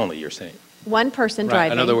person only, you're saying? One person Right.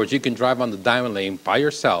 driving. In other words, you can drive on the diamond lane by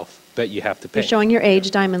yourself, but you have to pay. You're showing your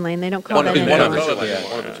age, Diamond Lane. They don't call that anymore.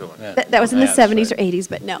 That was in the 70s or 80s,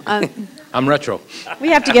 but no. I'm retro. We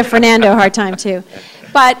have to give Fernando a hard time, too.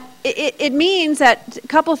 But it means that a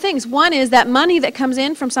couple of things. One is that money that comes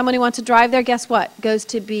in from someone who wants to drive there, guess what? Is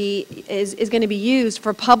going to be used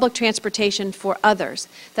for public transportation for others.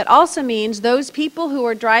 That also means those people who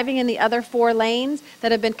are driving in the other 4 lanes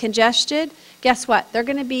that have been congested, guess what? They're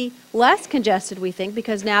going to be less congested, we think,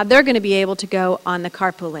 because now they're going to be able to go on the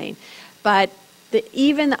carpool lane. But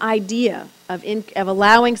even the idea of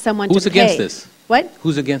allowing someone to pay. Who's against this? What?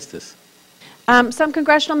 Who's against this? Some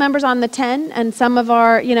congressional members on the 10, and some of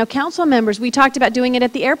our, council members. We talked about doing it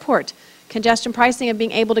at the airport. Congestion pricing of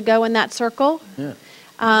being able to go in that circle. Yeah.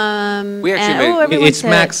 We actually It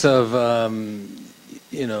smacks of,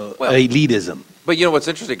 elitism. But you know what's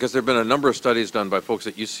interesting, because there have been a number of studies done by folks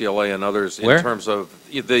at UCLA and others in Where? terms of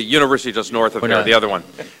the university just north of there, the other one.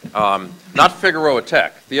 Not Figueroa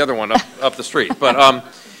Tech, the other one up the street. But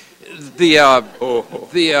Few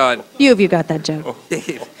of you got that joke.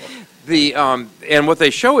 and what they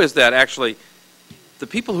show is that actually the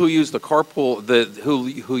people who use the carpool,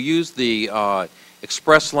 who use the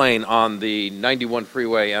express lane on the 91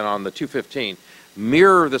 freeway and on the 215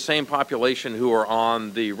 mirror the same population who are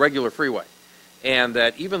on the regular freeway, and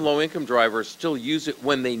that even low-income drivers still use it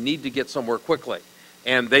when they need to get somewhere quickly,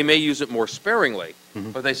 and they may use it more sparingly,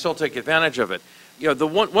 but they still take advantage of it. You know, the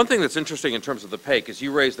one thing that's interesting in terms of the pay, because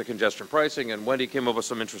you raised the congestion pricing, and Wendy came up with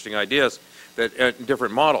some interesting ideas that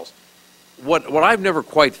different models. What I've never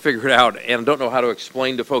quite figured out and don't know how to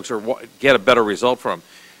explain to folks or get a better result from,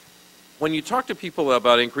 when you talk to people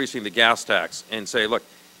about increasing the gas tax and say, look,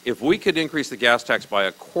 if we could increase the gas tax by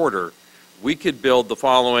a quarter, we could build the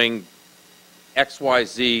following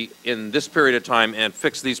XYZ in this period of time and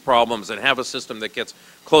fix these problems and have a system that gets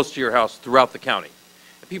close to your house throughout the county.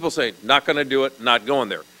 And people say, not going to do it, not going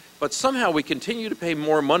there. But somehow we continue to pay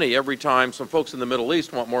more money every time some folks in the Middle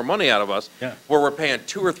East want more money out of us, where we're paying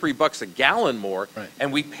 $2 or $3 a gallon more,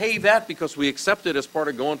 and we pay that because we accept it as part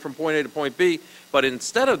of going from point A to point B. But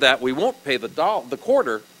instead of that, we won't pay the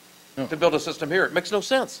quarter to build a system here. It makes no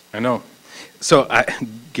sense. I know. So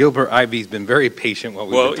Gilbert Ivey's been very patient while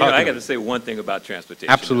we've been talking. Well, I got to say one thing about transportation.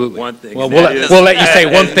 Absolutely. One thing. Well, we'll let you say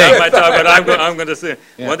one thing. I'm going to say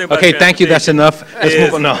one thing about okay, thank you. That's enough. Let's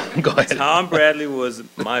move on. No, go ahead. Tom Bradley was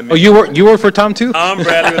my mentor. Oh, you work for Tom too? Tom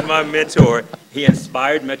Bradley was my mentor. He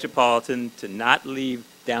inspired Metropolitan to not leave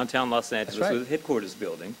downtown Los Angeles with a headquarters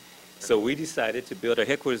building. So we decided to build our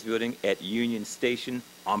headquarters building at Union Station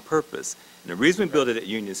on purpose. And the reason we built it at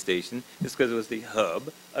Union Station is because it was the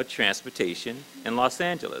hub of transportation in Los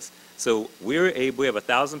Angeles. So we have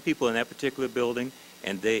 1,000 people in that particular building,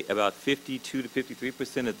 and about 52 to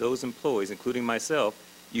 53% of those employees, including myself,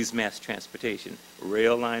 use mass transportation,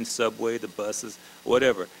 rail line, subway, the buses,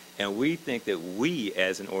 whatever. And we think that we,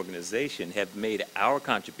 as an organization, have made our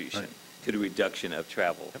contribution to the reduction of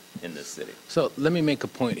travel in this city. So let me make a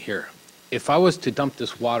point here. If I was to dump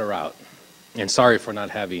this water out, and sorry for not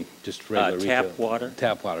having just regular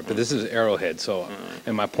tap water, but this is Arrowhead. So,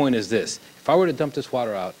 and my point is this: if I were to dump this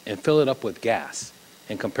water out and fill it up with gas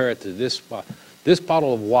and compare it to this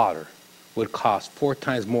bottle of water would cost 4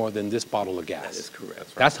 times more than this bottle of gas. That is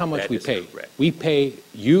correct. That's how much we pay. Correct. We pay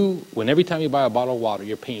every time you buy a bottle of water,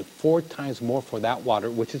 you're paying 4 times more for that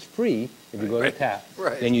water, which is free if you go to the tap,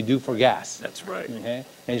 than you do for gas. That's right. Okay?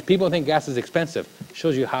 And people think gas is expensive.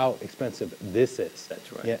 Shows you how expensive this is.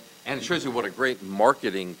 That's right. Yeah. And it shows you what a great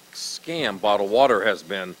marketing scam bottled water has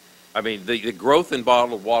been. I mean, the growth in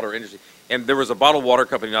bottled water industry. And there was a bottled water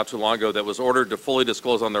company not too long ago that was ordered to fully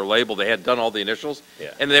disclose on their label. They had done all the initials.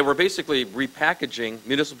 Yeah. And they were basically repackaging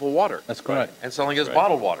municipal water. That's correct. And selling it as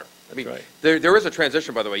bottled water. I mean, there is a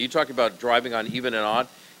transition, by the way. You talk about driving on even and odd.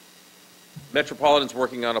 Metropolitan's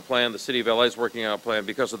working on a plan. The city of LA is working on a plan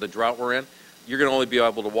because of the drought we're in. You're going to only be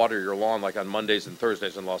able to water your lawn like on Mondays and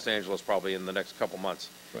Thursdays in Los Angeles probably in the next couple months.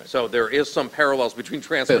 Right. So there is some parallels between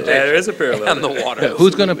transportation there is a parallel. and the water.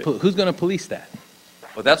 Who's going to police that?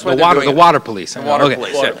 Well, that's why the water police. The water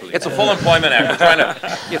police. Water police. It's a full employment act. We're trying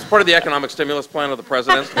to. It's part of the economic stimulus plan of the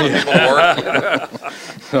president. People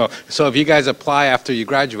work. So if you guys apply after you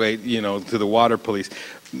graduate, to the water police,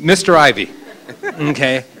 Mr. Ivey,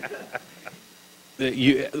 okay.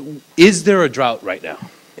 Is there a drought right now?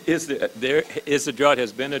 There is a drought,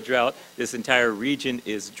 has been a drought. This entire region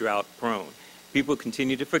is drought prone. People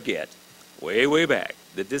continue to forget, way back,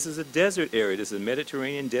 that this is a desert area. This is a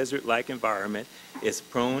Mediterranean desert-like environment. It's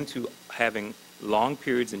prone to having long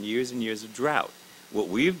periods and years of drought. What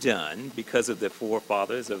we've done, because of the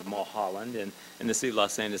forefathers of Mulholland and the city of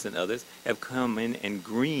Los Angeles and others, have come in and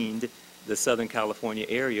greened the Southern California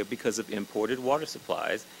area because of imported water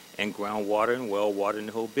supplies and groundwater and well water and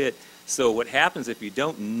the whole bit. So what happens if you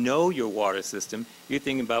don't know your water system, you're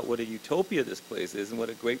thinking about what a utopia this place is and what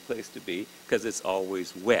a great place to be, because it's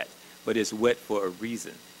always wet. But it's wet for a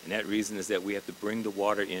reason, and that reason is that we have to bring the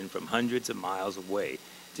water in from hundreds of miles away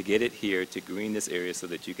to get it here to green this area so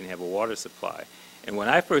that you can have a water supply. And when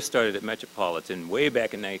I first started at Metropolitan way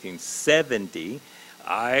back in 1970,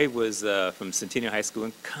 I was from Centennial High School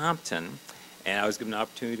in Compton, and I was given an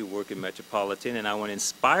opportunity to work at Metropolitan, and I want to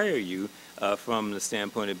inspire you from the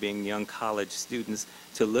standpoint of being young college students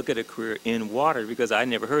to look at a career in water, because I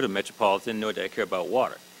never heard of Metropolitan, nor did I care about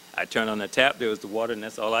water. I turned on the tap, there was the water, and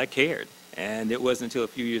that's all I cared. And it wasn't until a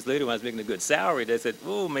few years later when I was making a good salary that I said,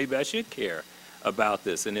 oh, maybe I should care about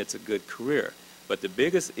this, and it's a good career. But the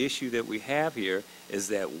biggest issue that we have here is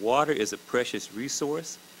that water is a precious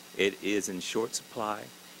resource. It is in short supply,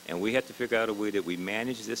 and we have to figure out a way that we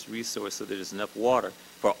manage this resource so that there's enough water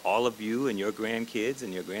for all of you and your grandkids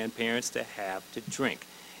and your grandparents to have to drink.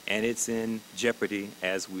 And it's in jeopardy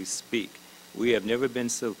as we speak. We have never been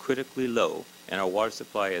so critically low in our water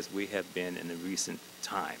supply as we have been in the recent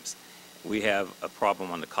times. We have a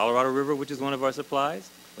problem on the Colorado River, which is one of our supplies.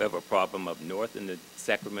 We have a problem up north in the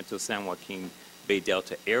Sacramento-San Joaquin Bay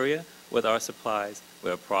Delta area with our supplies. We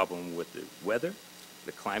have a problem with the weather.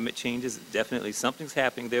 The climate changes, definitely something's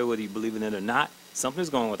happening there, whether you believe in it or not. Something's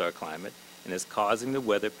going on with our climate, and it's causing the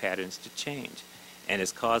weather patterns to change. And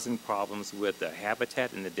it's causing problems with the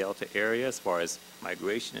habitat in the Delta area as far as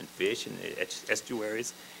migration and fish and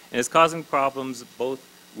estuaries. And it's causing problems both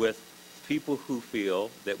with people who feel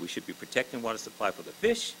that we should be protecting water supply for the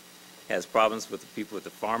fish, has problems with the people, with the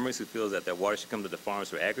farmers who feel that their water should come to the farmers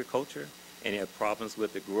for agriculture, and you have problems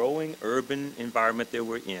with the growing urban environment that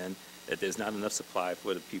we're in, that there's not enough supply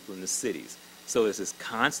for the people in the cities. So there's this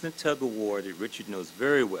constant tug of war that Richard knows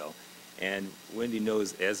very well, and Wendy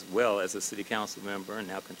knows as well as a city council member and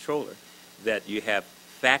now controller, that you have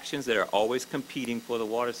factions that are always competing for the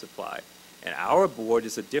water supply. And our board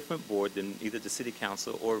is a different board than either the city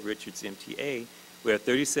council or Richard's MTA. We have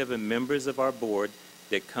 37 members of our board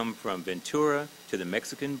that come from Ventura to the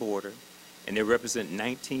Mexican border, and they represent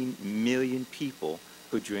 19 million people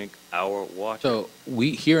who drink our water. So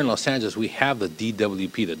we, here in Los Angeles, we have the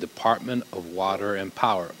DWP, the Department of Water and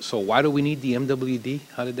Power. So why do we need the MWD?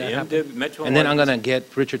 How did that happen? And then I'm going to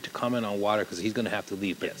get Richard to comment on water because he's going to have to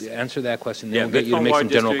leave. But answer that question, then we'll get you to make some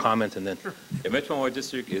general comments and then. The Metropolitan Water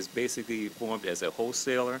District is basically formed as a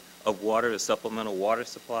wholesaler of water, a supplemental water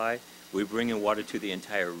supply. We bring in water to the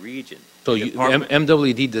entire region. So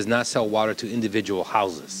MWD does not sell water to individual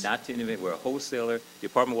houses? Not to individual. We're a wholesaler. The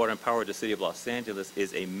Department of Water and Power of the City of Los Angeles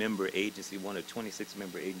is a member agency, one of 26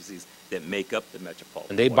 member agencies that make up the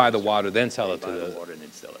Metropolitan. And they buy the water, then sell it to the... They buy the water and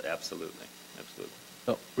then sell it, absolutely. Absolutely.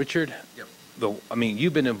 So, Richard, I mean,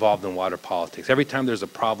 you've been involved in water politics. Every time there's a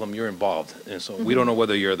problem, you're involved. And so we don't know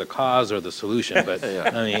whether you're the cause or the solution, but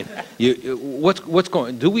I mean, what's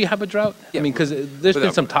going, do we have a drought? I mean, because there's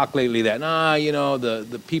been some talk lately that, you know,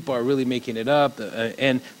 the people are really making it up,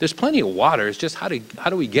 and there's plenty of water. It's just how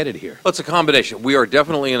do we get it here? Well, it's a combination. We are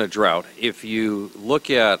definitely in a drought. If you look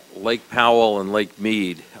at Lake Powell and Lake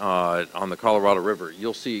Mead on the Colorado River,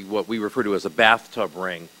 you'll see what we refer to as a bathtub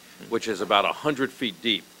ring, which is about 100 feet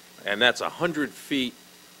deep. And that's 100 feet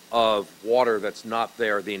of water that's not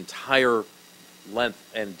there the entire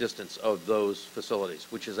length and distance of those facilities,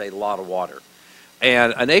 which is a lot of water.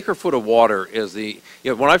 And an acre foot of water is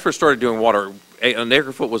when I first started doing water, an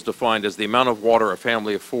acre foot was defined as the amount of water a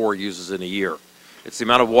family of 4 uses in a year. It's the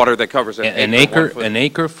amount of water that covers an acre. An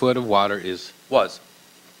acre foot of water is?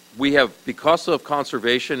 We have, because of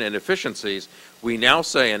conservation and efficiencies, we now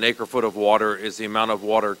say an acre foot of water is the amount of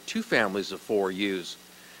water 2 families of 4 use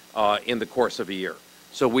in the course of a year.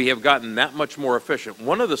 So we have gotten that much more efficient.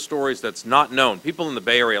 One of the stories that's not known, people in the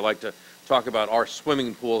Bay Area like to talk about our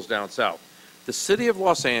swimming pools down south. The city of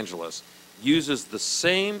Los Angeles uses the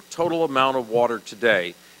same total amount of water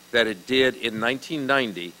today that it did in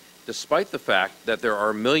 1990, despite the fact that there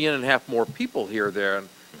are 1.5 million more people here than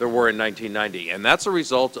there were in 1990. And that's a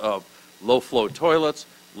result of low-flow toilets,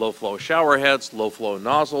 low-flow shower heads, low-flow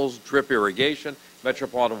nozzles, drip irrigation,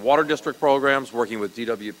 Metropolitan Water District programs, working with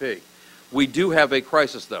DWP. We do have a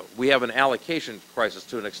crisis, though. We have an allocation crisis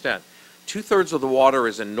to an extent. 2/3 of the water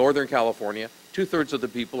is in Northern California. 2/3 of the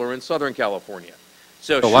people are in Southern California.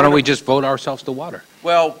 So why don't we just vote ourselves to water?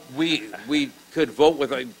 Well, we could vote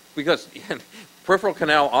with because Peripheral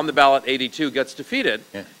Canal on the ballot 82 gets defeated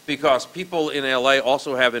because people in LA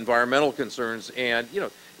also have environmental concerns, and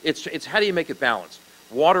it's how do you make it balanced?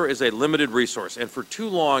 Water is a limited resource, and for too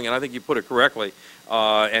long, and I think you put it correctly,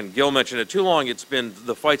 and Gil mentioned it, too long it's been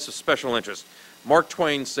the fights of special interest. Mark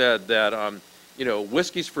Twain said that,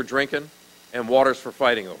 whiskey's for drinking and water's for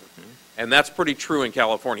fighting over. And that's pretty true in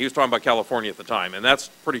California. He was talking about California at the time, and that's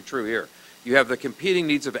pretty true here. You have the competing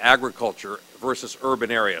needs of agriculture versus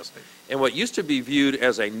urban areas. And what used to be viewed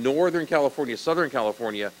as a Northern California, Southern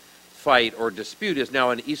California fight or dispute is now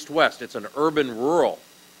an east-west. It's an urban-rural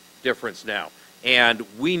difference now. And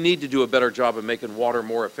we need to do a better job of making water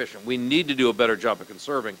more efficient. We need to do a better job of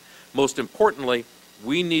conserving. Most importantly,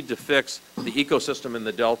 we need to fix the ecosystem in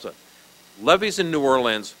the Delta. Levees in New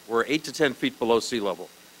Orleans were 8 to 10 feet below sea level.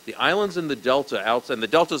 The islands in the Delta, and the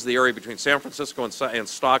Delta is the area between San Francisco and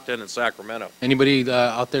Stockton and Sacramento. Anybody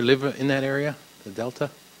out there live in that area, the Delta?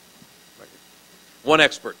 One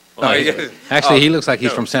expert. Actually, he looks like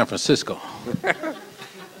he's from San Francisco.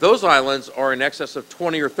 Those islands are in excess of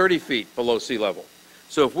 20 or 30 feet below sea level.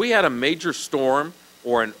 So if we had a major storm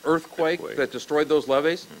or an earthquake that destroyed those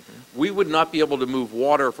levees, we would not be able to move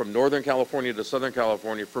water from Northern California to Southern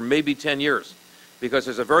California for maybe 10 years, because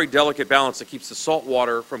there's a very delicate balance that keeps the salt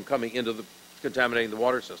water from coming into contaminating the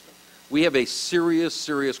water system. We have a serious,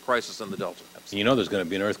 serious crisis in the Delta. You know there's going to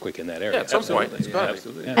be an earthquake in that area. Yeah, at some point, it's got to be.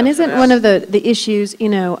 Absolutely. And isn't one of the issues,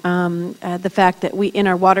 the fact that in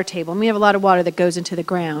our water table, and we have a lot of water that goes into the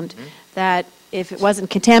ground, that if it wasn't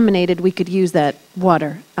contaminated, we could use that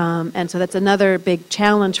water. And so that's another big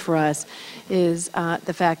challenge for us, is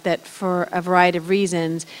the fact that for a variety of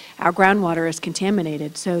reasons, our groundwater is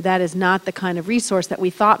contaminated. So that is not the kind of resource that we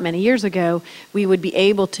thought many years ago we would be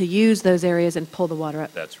able to use those areas and pull the water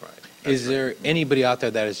up. That's right. Is there anybody out there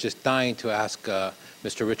that is just dying to ask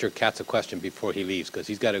Mr. Richard Katz a question before he leaves? Because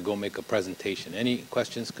he's got to go make a presentation. Any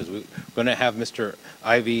questions? Because we're going to have Mr.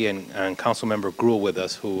 Ivey and Councilmember Greuel with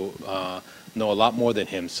us, who know a lot more than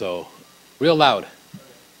him. So, real loud.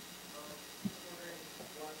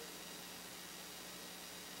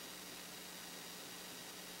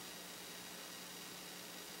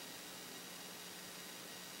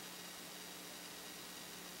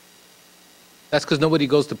 That's because nobody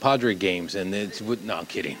goes to Padre games, and it's, no, I'm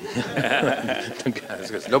kidding.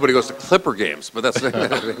 Nobody goes to Clipper games, but that's,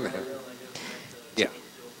 yeah.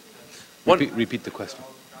 Repeat the question.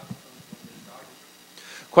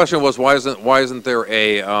 Question was, why isn't there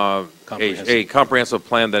a comprehensive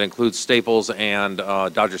plan that includes Staples and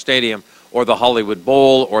Dodger Stadium, or the Hollywood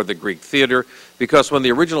Bowl, or the Greek Theater? Because when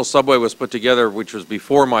the original subway was put together, which was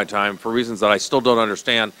before my time, for reasons that I still don't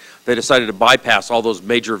understand, they decided to bypass all those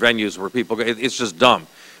major venues where people go. It's just dumb.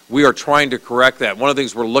 We are trying to correct that. One of the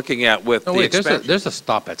things we're looking at with the expansion. There's a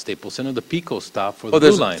stop at Staples Center, the Pico stop for the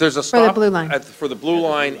Blue Line. There's a For the stop Blue Line. for the Blue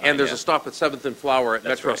Line, and there's a stop at 7th and Flower at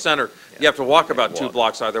Metro Center. You have to walk about 2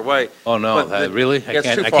 blocks either way. Oh, no, really? I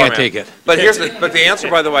It's too far, can't man. take it. But the answer,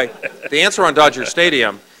 by the way, the answer on Dodger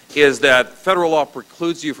Stadium is that federal law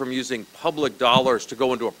precludes you from using public dollars to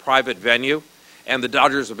go into a private venue, and the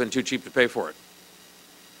Dodgers have been too cheap to pay for it.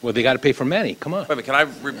 Well, they got to pay for Manny. Come on. Wait a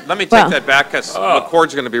minute, let me take that back, because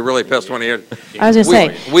McCord's going to be really pissed when he hears. I was going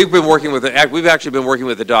to say, We've actually been working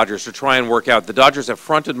with the Dodgers to try and work out. The Dodgers have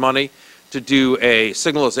fronted money to do a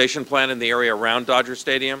signalization plan in the area around Dodger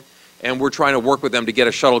Stadium, and we're trying to work with them to get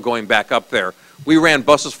a shuttle going back up there. We ran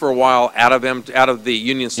buses for a while out of the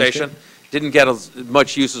Union Station. Didn't get as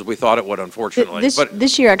much use as we thought it would, unfortunately.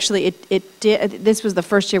 This year, actually, this was the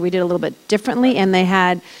first year we did a little bit differently, and they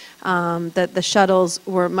had, the shuttles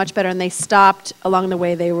were much better, and they stopped along the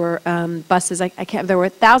way. They were buses. There were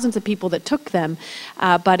thousands of people that took them,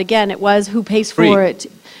 but again, it was who pays for it.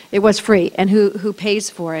 It was free, and who pays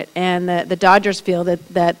for it. And the Dodgers feel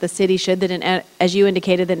that the city should, that as you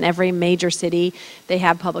indicated, that in every major city, they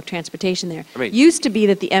have public transportation there. Used to be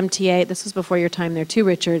that the MTA, this was before your time there too,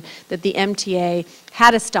 Richard, that the MTA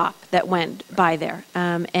had a stop that went by there.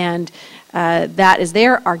 And that is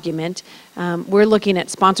their argument. We're looking at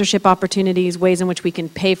sponsorship opportunities, ways in which we can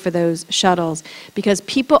pay for those shuttles, because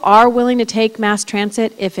people are willing to take mass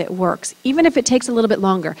transit if it works, even if it takes a little bit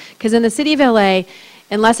longer. Because in the city of LA,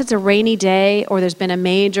 unless it's a rainy day or there's been a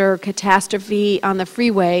major catastrophe on the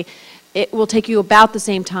freeway, it will take you about the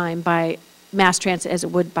same time by mass transit as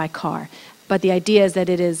it would by car. But the idea is that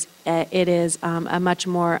it is a much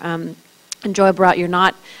more enjoyable route. You're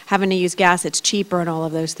not having to use gas, it's cheaper and all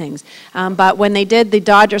of those things. But when they did the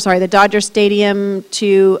Dodger Stadium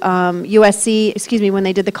to USC, when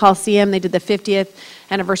they did the Coliseum, they did the 50th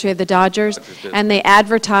anniversary of the Dodgers, and they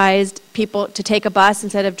advertised people to take a bus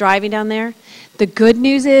instead of driving down there. The good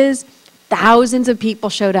news is thousands of people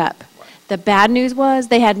showed up. The bad news was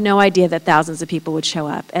they had no idea that thousands of people would show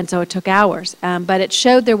up, and so it took hours. But it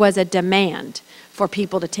showed there was a demand for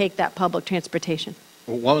people to take that public transportation.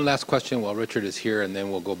 One last question while Richard is here, and then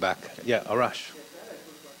we'll go back. Yeah, Arash.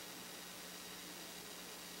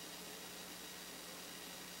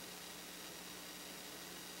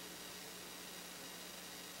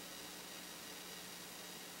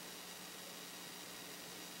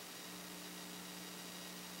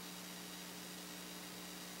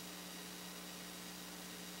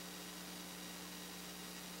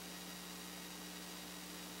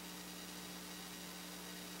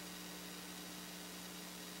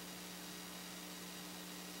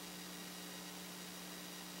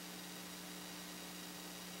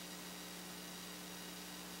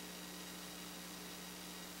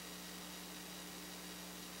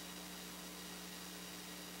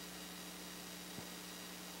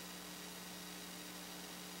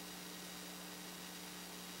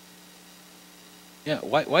 Yeah,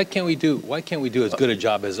 why can't we do as good a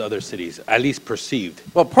job as other cities, at least perceived?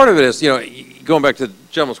 Well, part of it is, going back to the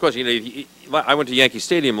gentleman's question, I went to Yankee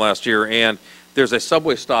Stadium last year, and there's a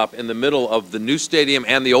subway stop in the middle of the new stadium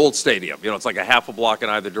and the old stadium. It's like a half a block in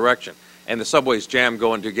either direction, and the subway's jammed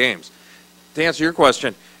going to games. To answer your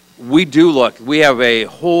question, we do look. We have a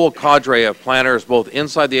whole cadre of planners, both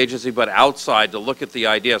inside the agency but outside, to look at the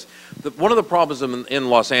ideas. One of the problems in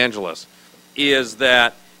Los Angeles is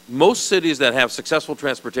that most cities that have successful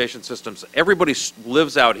transportation systems, everybody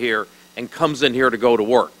lives out here and comes in here to go to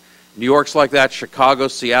work. New York's like that, Chicago,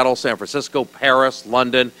 Seattle, San Francisco, Paris,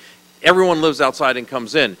 London. Everyone lives outside and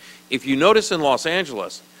comes in. If you notice in Los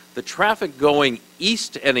Angeles, the traffic going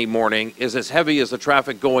east any morning is as heavy as the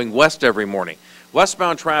traffic going west every morning.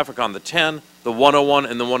 Westbound traffic on the 10, the 101,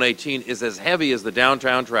 and the 118 is as heavy as the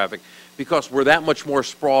downtown traffic because we're that much more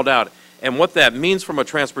sprawled out. And what that means from a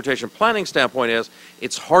transportation planning standpoint is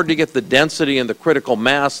it's hard to get the density and the critical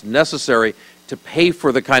mass necessary to pay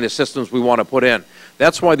for the kind of systems we want to put in.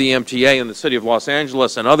 That's why the MTA and the City of Los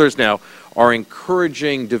Angeles and others now are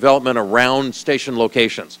encouraging development around station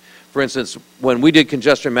locations. For instance, when we did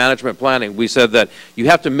congestion management planning, we said that you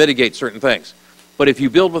have to mitigate certain things. But if you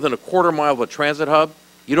build within a quarter mile of a transit hub,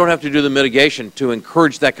 you don't have to do the mitigation to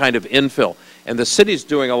encourage that kind of infill. And the city's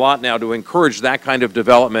doing a lot now to encourage that kind of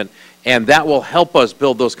development, and that will help us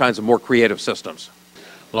build those kinds of more creative systems.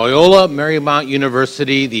 Loyola Marymount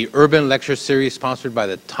University, the Urban Lecture Series sponsored by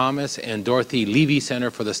the Thomas and Dorothy Levy Center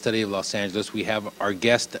for the Study of Los Angeles. We have our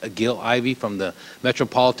guest, Ivey from the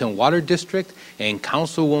Metropolitan Water District, and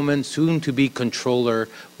Councilwoman, soon-to-be Controller,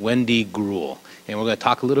 Wendy Greuel. And we're going to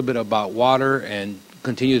talk a little bit about water and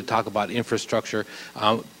continue to talk about infrastructure.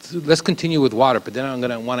 Let's continue with water, but then I'm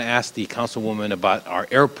going to want to ask the Councilwoman about our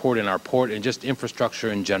airport and our port and just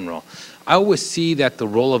infrastructure in general. I always see that the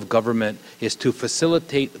role of government is to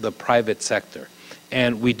facilitate the private sector.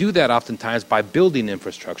 And we do that oftentimes by building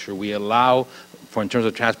infrastructure. We allow, in terms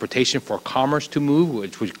of transportation, for commerce to move,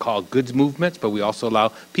 which we call goods movements, but we also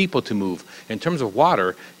allow people to move. In terms of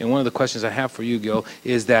water, and one of the questions I have for you, Gil,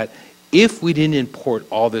 is that if we didn't import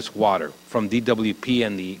all this water from DWP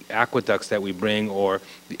and the aqueducts that we bring, or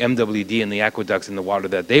the MWD and the aqueducts and the water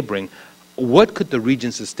that they bring, what could the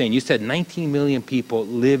region sustain? You said 19 million people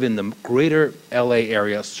live in the greater LA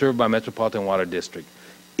area served by Metropolitan Water District.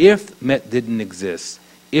 If Met didn't exist,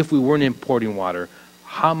 if we weren't importing water,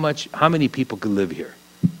 how many people could live here?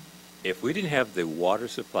 If we didn't have the water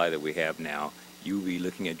supply that we have now, you would be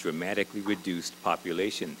looking at dramatically reduced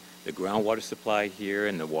population. The groundwater supply here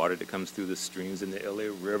and the water that comes through the streams in the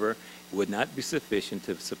LA River would not be sufficient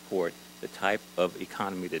to support the type of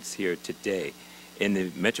economy that's here today. In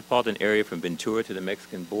the metropolitan area from Ventura to the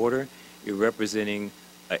Mexican border, you're representing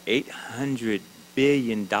an $800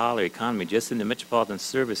 billion economy just in the metropolitan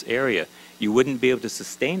service area. You wouldn't be able to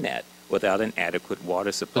sustain that without an adequate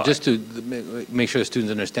water supply. But just to make sure the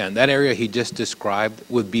students understand, that area he just described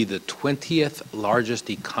would be the 20th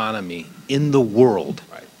largest economy in the world.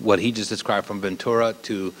 Right. What he just described from Ventura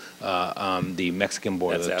to the Mexican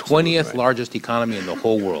border, That's the 20th right. largest economy in the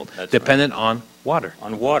whole world, That's dependent right. on water.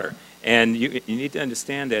 On water. And you need to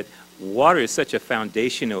understand that water is such a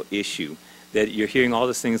foundational issue that you're hearing all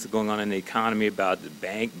these things going on in the economy about the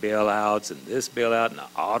bank bailouts and this bailout and the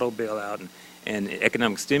auto bailout and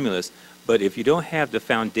economic stimulus. But if you don't have the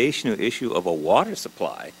foundational issue of a water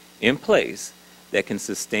supply in place that can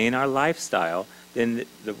sustain our lifestyle, then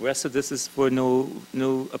the rest of this is for no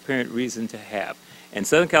apparent reason to have. And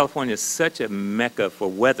Southern California is such a mecca for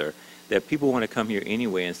weather that people want to come here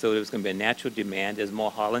anyway. And so there's going to be a natural demand, as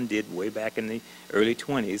Mulholland did way back in the early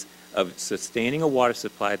 20s, of sustaining a water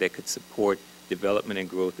supply that could support development and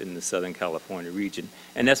growth in the Southern California region.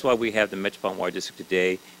 And that's why we have the Metropolitan Water District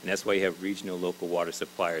today, and that's why you have regional local water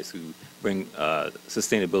suppliers who bring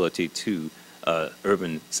sustainability to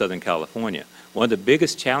urban Southern California. One of the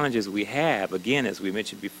biggest challenges we have, again, as we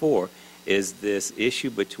mentioned before, is this issue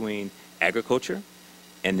between agriculture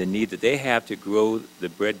and the need that they have to grow the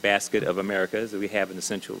breadbasket of America, as we have in the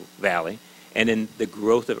Central Valley, and then the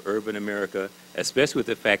growth of urban America, especially with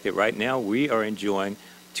the fact that right now we are enjoying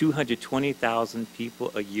 220,000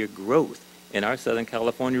 people a year growth in our Southern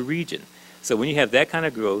California region. So when you have that kind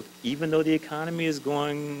of growth, even though the economy is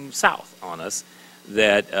going south on us,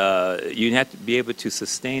 that you have to be able to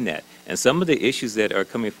sustain that. And some of the issues that are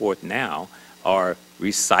coming forth now are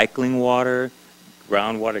recycling water,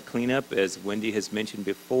 groundwater cleanup, as Wendy has mentioned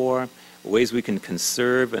before, ways we can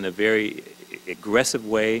conserve in a very aggressive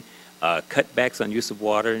way, cutbacks on use of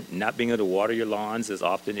water, not being able to water your lawns as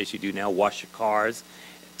often as you do now, wash your cars,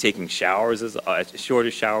 taking showers, shorter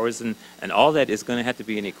showers, and all that is going to have to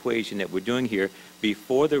be an equation that we're doing here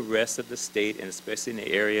before the rest of the state, and especially in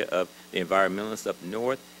the area of the environmentalists up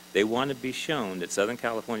north. They want to be shown that Southern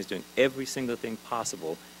California is doing every single thing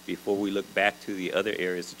possible before we look back to the other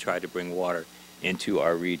areas to try to bring water into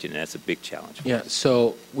our region, and that's a big challenge for Yeah, us.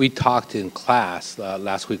 so we talked in class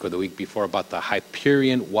last week or the week before about the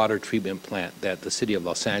Hyperion water treatment plant that the city of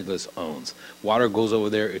Los Angeles owns. Water goes over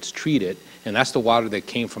there, it's treated, and that's the water that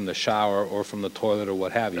came from the shower or from the toilet or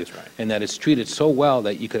what have you. That's right. And that it's treated so well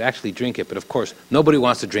that you could actually drink it. But of course, nobody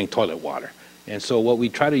wants to drink toilet water. And so what we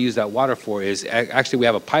try to use that water for is, actually we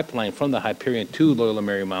have a pipeline from the Hyperion to Loyola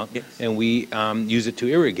Marymount, Yes. and we use it to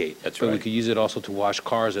irrigate. That's But we right. could use it also to wash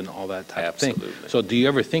cars and all that type of thing. Absolutely. So do you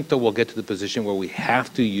ever think that we'll get to the position where we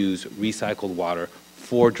have to use recycled water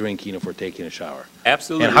for drinking if we're taking a shower?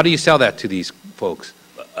 Absolutely. And how do you sell that to these folks?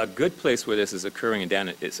 A good place where this is occurring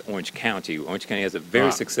down is Orange County. Orange County has a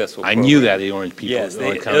very successful I program. knew that, the Orange people. Yes, the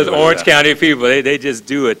Orange those County Orange was- County people, they just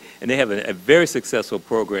do it, and they have a very successful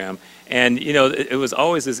program. And, you know, it was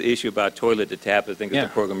always this issue about toilet to tap, I think is Yeah. the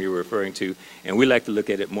program you were referring to, and we like to look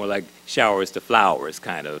at it more like showers to flowers,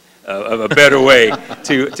 kind of a better way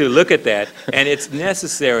to look at that. And it's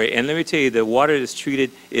necessary, and let me tell you, the water that's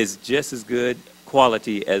treated is just as good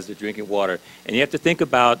quality as the drinking water. And you have to think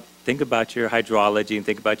about your hydrology and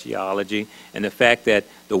think about geology, and the fact that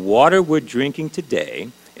the water we're drinking today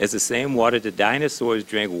is the same water the dinosaurs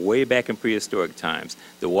drank way back in prehistoric times.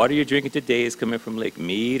 The water you're drinking today is coming from Lake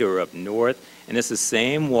Mead or up north, and it's the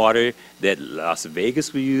same water that Las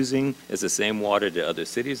Vegas was using. It's the same water that other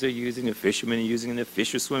cities are using, the fishermen are using, and the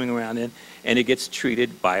fish are swimming around in, and it gets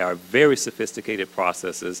treated by our very sophisticated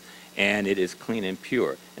processes, and it is clean and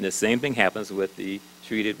pure. And the same thing happens with the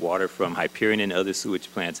treated water from Hyperion and other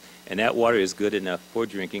sewage plants, and that water is good enough for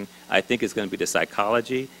drinking. I think it's going to be the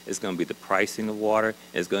psychology, it's going to be the pricing of water,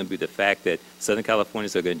 it's going to be the fact that Southern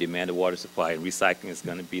Californians are going to demand a water supply, and recycling is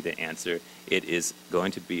going to be the answer. It is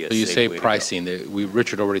going to be a So you safe say way to go. pricing.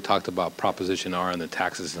 Richard already talked about Proposition R and the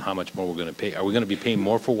taxes and how much more we're going to pay. Are we going to be paying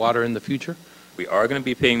more for water in the future? We are going to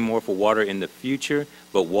be paying more for water in the future,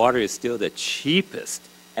 but water is still the cheapest,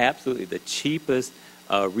 absolutely the cheapest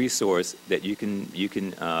resource that you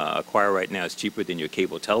can acquire right now. It's cheaper than your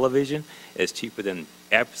cable television. It's cheaper than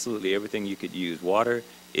absolutely everything you could use. Water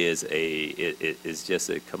is just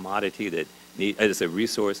a commodity that it's a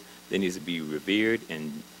resource that needs to be revered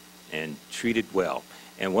and treated well.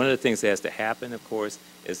 And one of the things that has to happen, of course,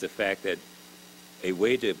 is the fact that a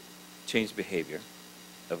way to change behavior,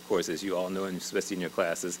 of course, as you all know, and especially in your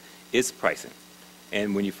classes, is pricing.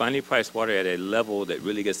 And when you finally price water at a level that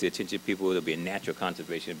really gets the attention of people, there'll be a natural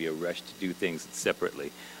conservation, there'll be a rush to do things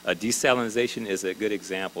separately. Desalination is a good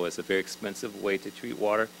example. It's a very expensive way to treat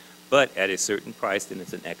water, but at a certain price, then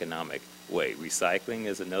it's an economic way. Recycling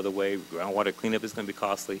is another way. Groundwater cleanup is going to be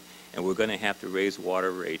costly, and we're going to have to raise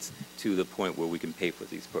water rates to the point where we can pay for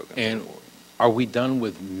these programs. And are we done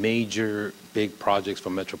with major big projects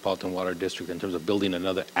from Metropolitan Water District in terms of building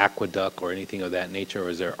another aqueduct or anything of that nature,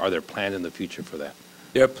 or are there plans in the future for that?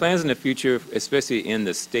 There are plans in the future, especially in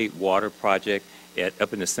the state water project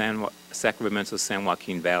up in the Sacramento-San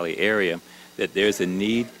Joaquin Valley area, that there's a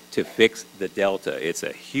need to fix the delta. It's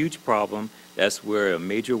a huge problem. That's where a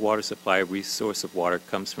major water supply resource of water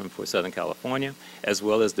comes from for Southern California, as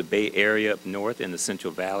well as the Bay Area up north in the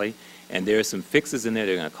Central Valley. And there are some fixes in there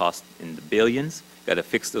that are going to cost in the billions. Got to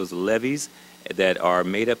fix those levees that are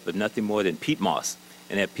made up of nothing more than peat moss.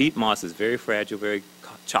 And that peat moss is very fragile, very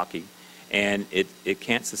chalky, and it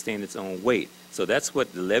can't sustain its own weight. So that's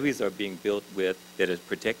what the levees are being built with, that is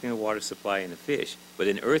protecting the water supply and the fish. But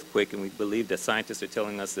in earthquake, and we believe that scientists are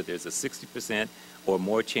telling us that there's a 60% or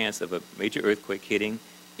more chance of a major earthquake hitting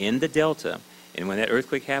in the delta. And when that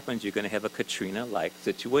earthquake happens, you're going to have a Katrina-like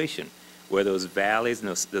situation, where those valleys and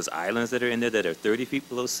those islands that are in there that are 30 feet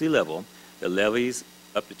below sea level, the levees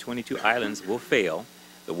up to 22 islands will fail.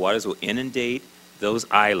 The waters will inundate those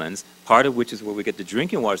islands, part of which is where we get the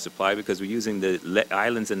drinking water supply, because we're using the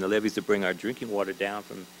islands and the levees to bring our drinking water down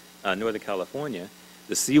from Northern California.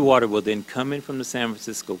 The seawater will then come in from the San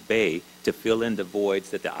Francisco Bay to fill in the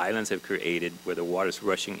voids that the islands have created where the water's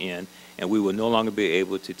rushing in, and we will no longer be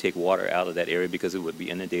able to take water out of that area because it would be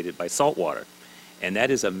inundated by salt water. And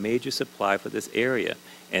that is a major supply for this area.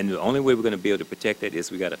 And the only way we're going to be able to protect that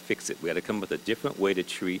is we got to fix it. We got to come up with a different way to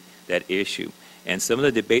treat that issue. And some of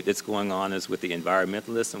the debate that's going on is with the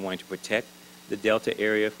environmentalists and wanting to protect the delta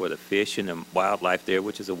area for the fish and the wildlife there,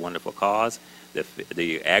 which is a wonderful cause.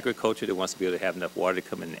 The agriculture that wants to be able to have enough water to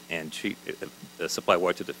come in and treat, supply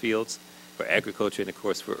water to the fields for agriculture, and of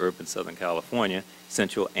course for urban Southern California,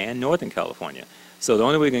 Central and Northern California. So the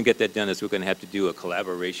only way we're going to get that done is we're going to have to do a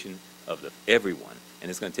collaboration of everyone. And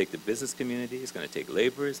it's going to take the business community, it's going to take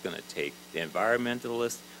labor, it's going to take the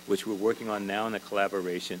environmentalists, which we're working on now in a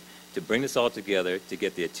collaboration to bring this all together to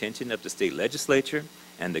get the attention of the state legislature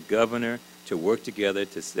and the governor to work together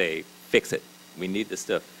to say, fix it. We need this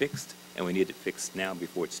stuff fixed and we need it fixed now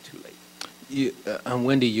before it's too late.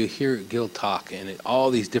 Wendy, you hear Gil talk and all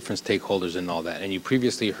these different stakeholders and all that, and you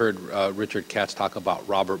previously heard Richard Katz talk about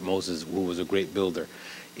Robert Moses, who was a great builder.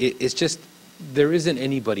 It's just, there isn't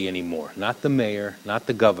anybody anymore, not the mayor, not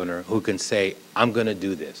the governor, who can say, I'm going to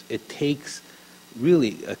do this. It takes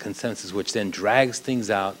really a consensus, which then drags things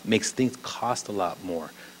out, makes things cost a lot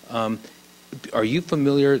more. Are you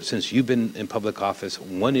familiar, since you've been in public office,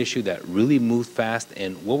 one issue that really moved fast,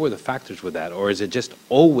 and what were the factors with that? Or is it just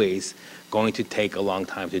always going to take a long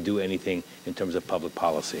time to do anything in terms of public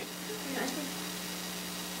policy?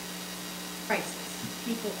 Crisis.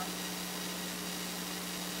 People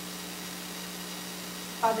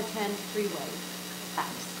are the 10 freeways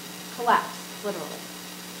collapse, literally.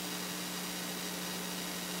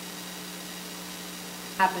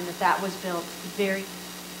 Happened that was built very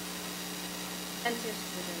expensive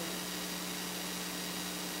for the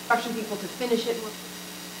construction people to finish it,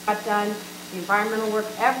 got done, the environmental work,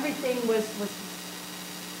 everything was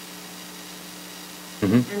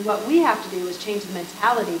Mm-hmm. And what we have to do is change the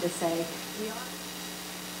mentality to say, we are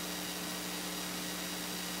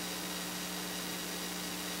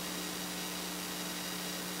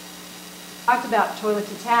talked about toilet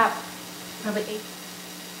to tap, probably 8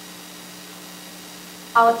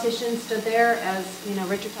 politicians stood there, as you know,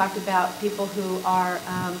 Richard talked about people who are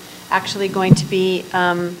actually going to be,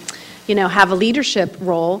 have a leadership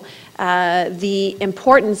role. The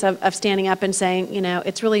importance of standing up and saying,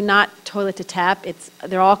 it's really not toilet to tap.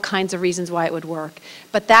 There are all kinds of reasons why it would work,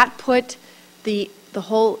 but that put the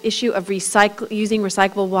whole issue of using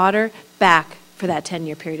recyclable water back for that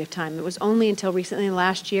 10-year period of time. It was only until recently,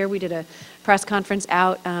 last year, we did a press conference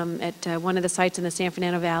out at one of the sites in the San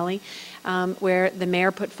Fernando Valley, where the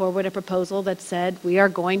mayor put forward a proposal that said we are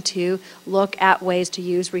going to look at ways to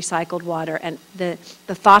use recycled water. And the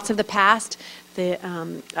thoughts of the past,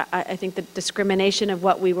 I think the discrimination of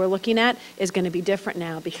what we were looking at is going to be different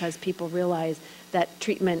now, because people realize that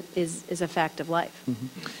treatment is a fact of life.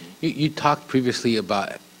 Mm-hmm. You talked previously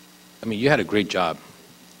about, you had a great job,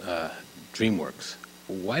 DreamWorks.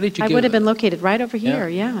 Why did you? I would have been located right over here.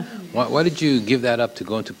 Yeah. Why did you give that up to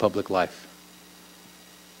go into public life?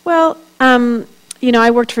 Well,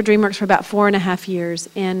 I worked for DreamWorks for about 4.5 years,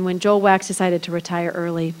 and when Joel Wax decided to retire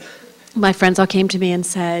early, my friends all came to me and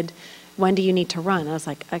said, "Wendy, you need to run." I was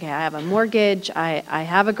like, "Okay, I have a mortgage, I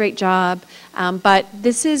have a great job, but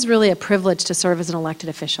this is really a privilege to serve as an elected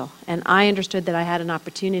official." And I understood that I had an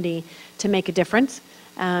opportunity to make a difference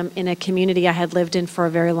in a community I had lived in for a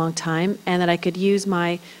very long time, and that I could use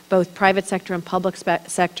my both private sector and public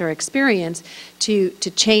sector experience to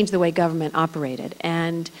change the way government operated.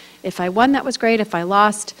 And if I won, that was great. If I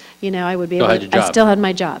lost, I would be able to, I still had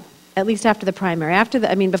my job, at least after the primary.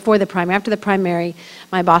 Before the primary. After the primary,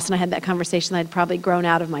 my boss and I had that conversation. I'd probably grown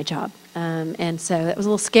out of my job. And so that was a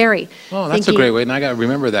little scary. Oh, that's a great way. And I got to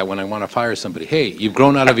remember that when I want to fire somebody. Hey, you've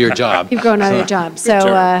grown out of your job. You've grown out of your job.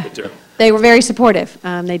 So they were very supportive.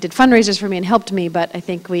 They did fundraisers for me and helped me, but I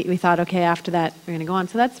think we thought, okay, after that, we're going to go on.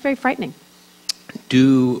 So that's very frightening.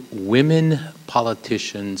 Do women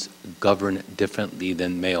politicians govern differently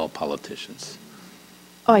than male politicians?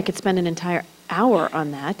 Oh, I could spend an entire hour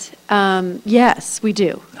on that. Yes, we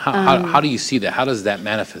do. How do you see that? How does that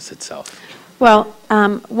manifest itself? Well,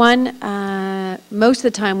 most of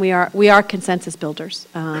the time we are consensus builders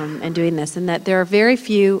in doing this, and that there are very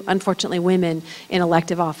few, unfortunately, women in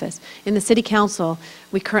elective office. In the city council,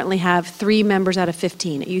 we currently have 3 members out of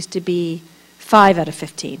 15. It used to be 5 out of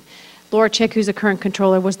 15. Laura Chick, who's a current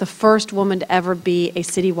controller, was the first woman to ever be a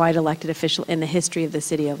citywide elected official in the history of the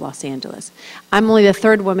city of Los Angeles. I'm only the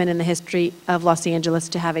 3rd woman in the history of Los Angeles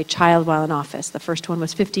to have a child while in office. The first one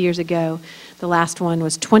was 50 years ago. The last one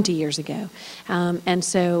was 20 years ago. And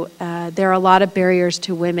so there are a lot of barriers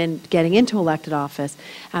to women getting into elected office.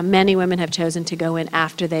 Many women have chosen to go in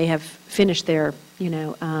after they have finished their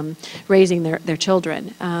raising their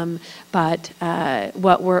children. But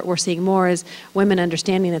what we're seeing more is women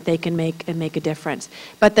understanding that they can make a difference.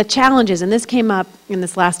 But the challenges, and this came up in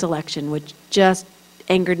this last election, which just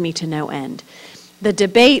angered me to no end. The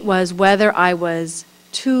debate was whether I was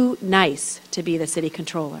too nice to be the city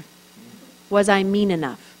controller. Was I mean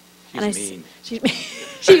enough? She's mean.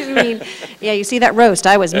 She's mean. Yeah, you see that roast.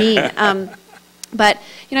 I was mean. But,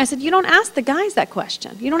 I said, you don't ask the guys that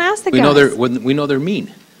question. You don't ask the guys. We know they're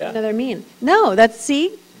mean. Yeah. You know they're mean. No,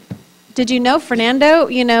 see? Did you know Fernando,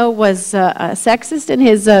 was sexist in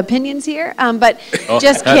his opinions here? But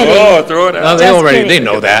just kidding. Oh, throw it out. No, they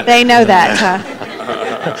know that. They know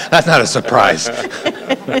that. That's not a surprise.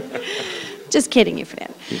 Just kidding you,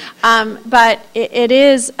 Fernando. But it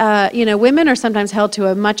is, you know, women are sometimes held to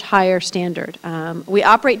a much higher standard. We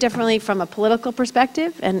operate differently from a political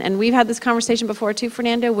perspective, and we've had this conversation before too,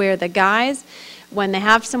 Fernando, where the guys, when they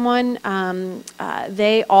have someone,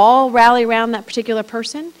 they all rally around that particular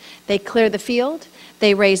person. They clear the field.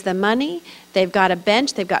 They raise the money. They've got a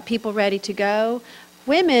bench. They've got people ready to go.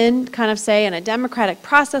 Women kind of say in a democratic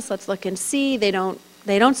process, let's look and see. Women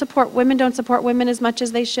don't support women as much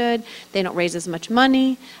as they should. They don't raise as much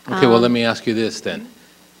money. Okay, well, let me ask you this then.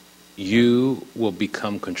 You will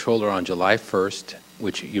become controller on July 1st,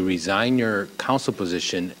 which you resign your council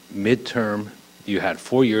position midterm. You had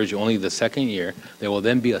 4 years, you're only the second year. There will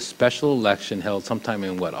then be a special election held sometime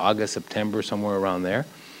in what, August, September, somewhere around there.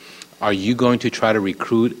 Are you going to try to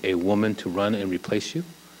recruit a woman to run and replace you?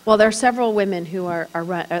 Well, there are several women who are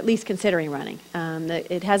at least considering running.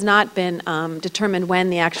 It has not been determined when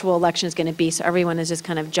the actual election is going to be, so everyone is just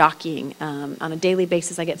kind of jockeying. On a daily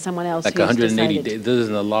basis, I get someone else like who's 180 decided. days.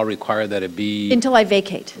 Doesn't the law require that it be? Until I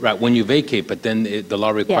vacate. Right, when you vacate, but then the law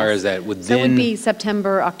requires Yes. that within. So it would be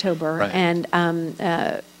September, October, Right. and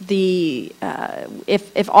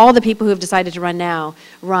if all the people who have decided to run now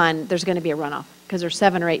run, there's going to be a runoff because there's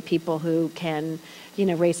 7 or 8 people who can, you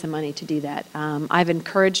know, raise some money to do that. I've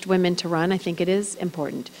encouraged women to run. I think it is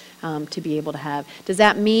important to be able to have. Does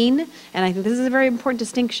that mean, and I think this is a very important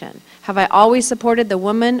distinction, have I always supported the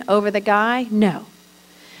woman over the guy? No.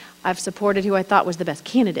 I've supported who I thought was the best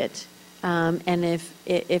candidate. And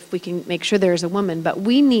if we can make sure there is a woman, but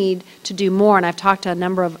we need to do more, and I've talked to a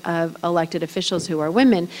number of elected officials who are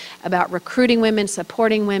women about recruiting women,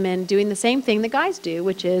 supporting women, doing the same thing the guys do,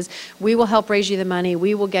 which is we will help raise you the money,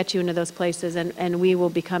 we will get you into those places, and we will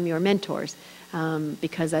become your mentors,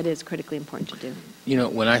 because that is critically important to do. You know,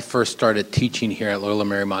 when I first started teaching here at Loyola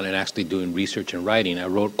Marymount and actually doing research and writing, I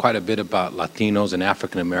wrote quite a bit about Latinos and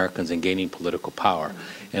African Americans and gaining political power.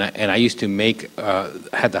 And I used to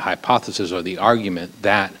had the hypothesis or the argument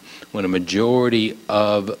that when a majority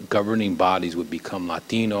of governing bodies would become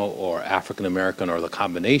Latino or African American or the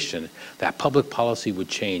combination, that public policy would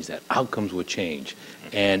change, that outcomes would change.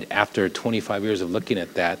 And after 25 years of looking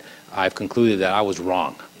at that, I've concluded that I was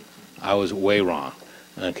wrong. I was way wrong.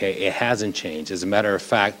 Okay, it hasn't changed. As a matter of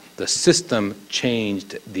fact, the system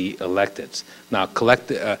changed the electeds. Now,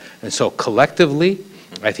 collectively,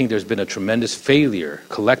 I think there's been a tremendous failure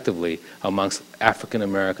collectively amongst African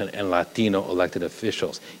American and Latino elected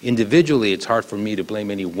officials. Individually, it's hard for me to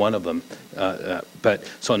blame any one of them. But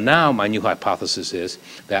so now my new hypothesis is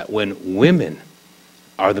that when women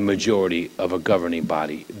are the majority of a governing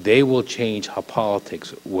body, they will change how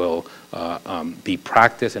politics will be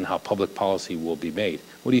practiced and how public policy will be made.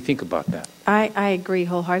 What do you think about that? I agree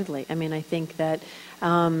wholeheartedly. I mean, I think that,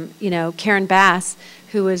 you know, Karen Bass,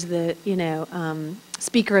 who was the, you know,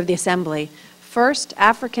 Speaker of the Assembly, first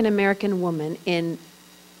African-American woman in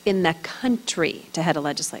the country to head a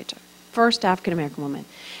legislature. First African-American woman.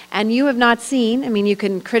 And you have not seen, I mean, you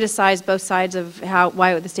can criticize both sides of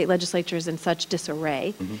why the state legislature is in such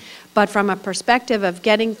disarray, but from a perspective of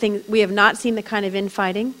getting things, we have not seen the kind of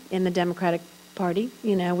infighting in the Democratic Party.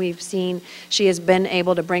 You know, we've seen she has been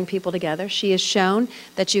able to bring people together. She has shown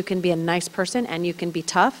that you can be a nice person and you can be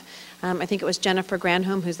tough. I think it was Jennifer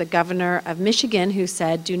Granholm, who's the governor of Michigan, who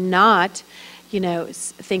said, do not, you know,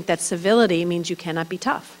 think that civility means you cannot be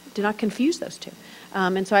tough. Do not confuse those two.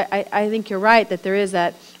 And so I think you're right that there is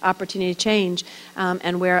that opportunity to change,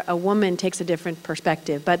 and where a woman takes a different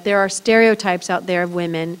perspective. But there are stereotypes out there of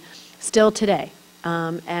women still today.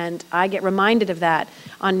 And I get reminded of that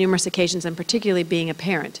on numerous occasions, and particularly being a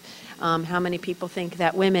parent. How many people think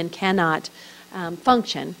that women cannot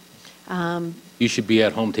function. You should be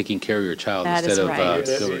at home taking care of your child instead of right.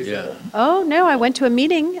 yeah. Oh, no, I went to a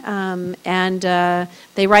meeting, and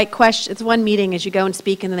they write questions. It's one meeting as you go and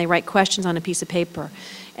speak, and then they write questions on a piece of paper.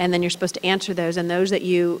 And then you're supposed to answer those, and those that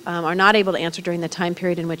you are not able to answer during the time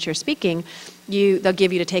period in which you're speaking, they'll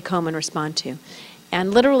give you to take home and respond to.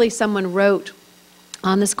 And literally someone wrote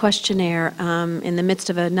on this questionnaire, in the midst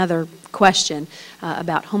of another question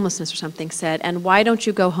about homelessness or something, said, and why don't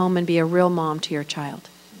you go home and be a real mom to your child?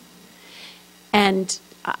 And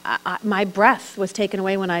my breath was taken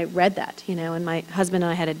away when I read that, you know, and my husband and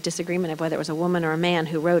I had a disagreement of whether it was a woman or a man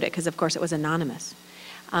who wrote it, because of course it was anonymous.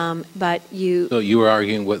 So you were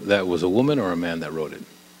arguing that was a woman or a man that wrote it?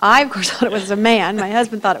 I, of course, thought it was a man. My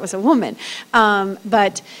husband thought it was a woman. And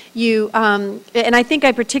I think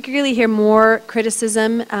I particularly hear more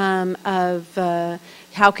criticism of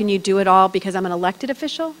how can you do it all because I'm an elected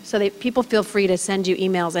official? So people feel free to send you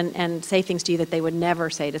emails and say things to you that they would never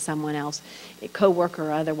say to someone else, a coworker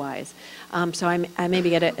or otherwise. So I maybe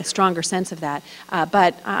get a stronger sense of that.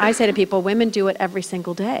 But I say to people, women do it every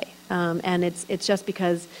single day. And it's just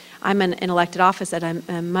because I'm in an elected office that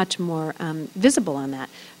I'm much more visible on that.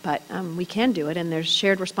 But we can do it, and there's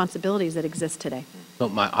shared responsibilities that exist today. So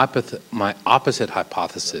my opposite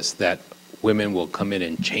hypothesis that women will come in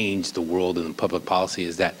and change the world and public policy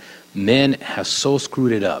is that men have so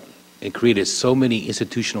screwed it up and created so many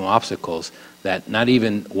institutional obstacles that not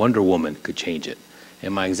even Wonder Woman could change it.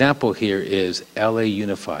 And my example here is LA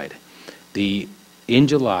Unified. In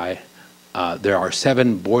July, there are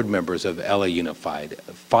 7 board members of LA Unified.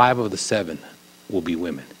 5 of the 7 will be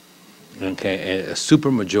women, okay, a super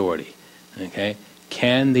majority, okay?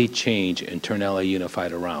 Can they change and turn LA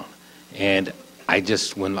Unified around? And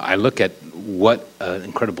when I look at what an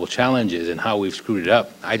incredible challenge is and how we've screwed it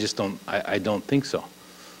up, I don't think so.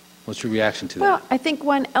 What's your reaction to that? Well, I think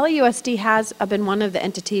LAUSD has been one of the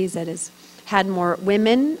entities that has had more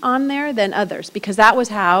women on there than others, because that was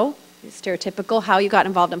how, stereotypical, how you got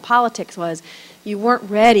involved in politics was you weren't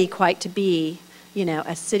ready quite to be,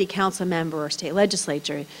 a city council member or state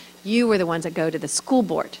legislature. You were the ones that go to the school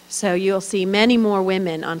board. So you'll see many more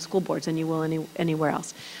women on school boards than you will anywhere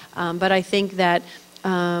else. But I think that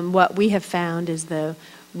what we have found is the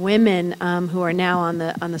women who are now on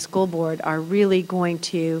the school board are really going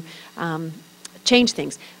to change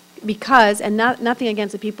things. Because, and nothing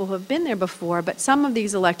against the people who have been there before, but some of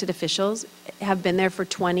these elected officials have been there for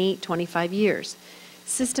 20, 25 years.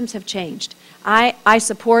 Systems have changed. I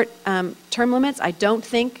support term limits. I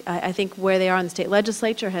think where they are in the state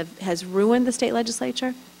legislature has ruined the state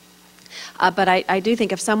legislature. But I do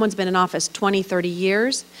think if someone's been in office 20, 30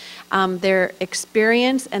 years, their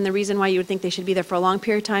experience and the reason why you would think they should be there for a long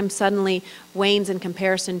period of time suddenly wanes in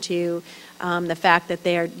comparison to the fact that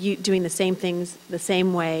they are doing the same things the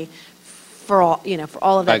same way for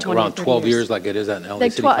all of that 20 around 12 years like it is at LA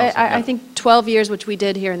City Council? I think 12 years, which we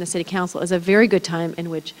did here in the City Council, is a very good time in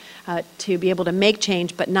which to be able to make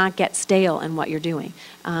change but not get stale in what you're doing.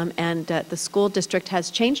 And the school district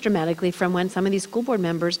has changed dramatically from when some of these school board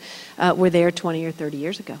members were there 20 or 30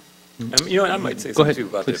 years ago. I might say something too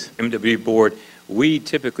about the MW board. We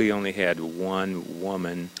typically only had one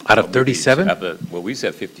woman. Out of 37? Well, we used to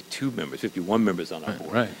have 51 members on our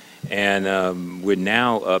board. Right. And we're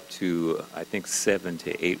now up to, I think, 7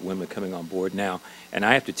 to 8 women coming on board now. And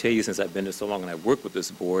I have to tell you, since I've been there so long and I've worked with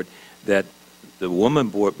this board, that the woman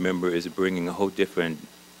board member is bringing a whole different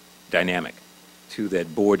dynamic to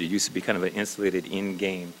that board. It used to be kind of an insulated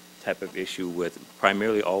in-game type of issue with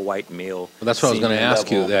primarily all white male. Well, that's what I was going to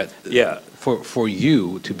ask you, that yeah. For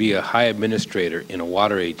you to be a high administrator in a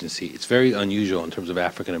water agency, it's very unusual in terms of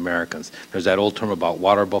African Americans. There's that old term about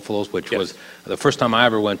water buffaloes, which was the first time I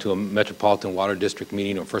ever went to a Metropolitan Water District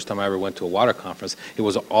meeting, or first time I ever went to a water conference, it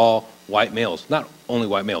was all white males. Not only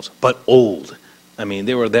white males, but old. I mean,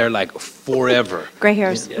 they were there like forever. Gray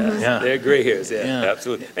hairs. Yeah, they're gray hairs, yeah.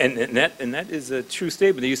 Absolutely. And that is a true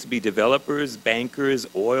statement. There used to be developers, bankers,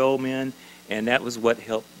 oil men, and that was what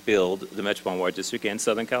helped build the Metropolitan Water District and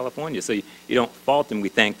Southern California. So you don't fault them, we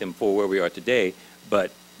thank them for where we are today,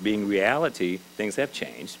 but being reality, things have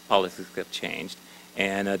changed, politics have changed,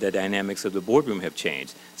 and the dynamics of the boardroom have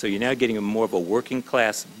changed. So you're now getting more of a working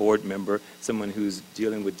class board member, someone who's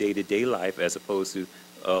dealing with day-to-day life as opposed to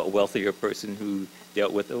a wealthier person who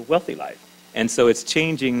dealt with a wealthy life. And so it's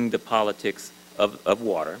changing the politics of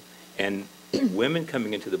water, and women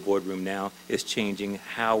coming into the boardroom now is changing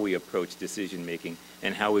how we approach decision making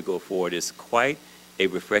and how we go forward. It's quite a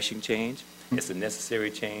refreshing change. It's a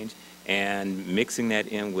necessary change, and mixing that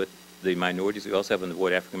in with the minorities we also have on the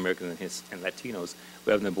board, African Americans and Latinos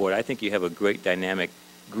we have on the board, I think you have a great dynamic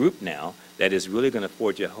group now that is really going to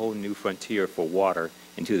forge a whole new frontier for water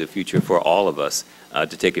into the future for all of us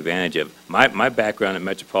to take advantage of. My background at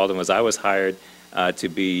Metropolitan was I was hired to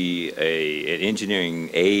be an engineering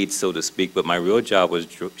aide, so to speak, but my real job was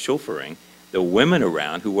chauffeuring the women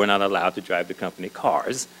around who were not allowed to drive the company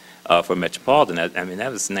cars for Metropolitan. I mean,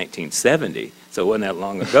 that was 1970, so it wasn't that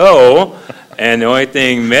long ago. And the only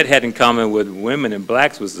thing Met had in common with women and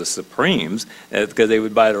blacks was the Supremes, because they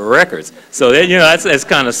would buy the records. So then, that's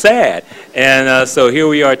kind of sad. And so here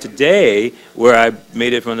we are today, where I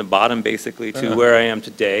made it from the bottom basically to where I am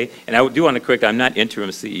today. And I do want to correct, I'm not interim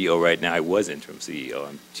CEO right now. I was interim CEO.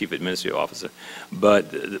 I'm Chief Administrative Officer. But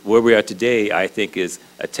where we are today, I think, is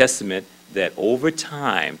a testament that over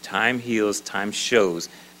time, time heals, time shows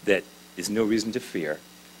that there's no reason to fear,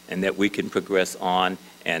 and that we can progress on,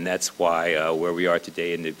 and that's why where we are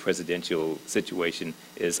today in the presidential situation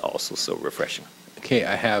is also so refreshing. Okay,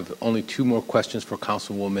 I have only 2 more questions for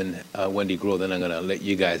Councilwoman Wendy Greuel, then I'm going to let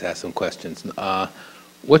you guys ask some questions.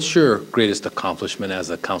 What's your greatest accomplishment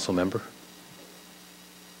as a council member?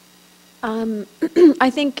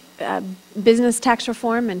 I think business tax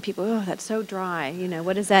reform, and people, oh, that's so dry. You know,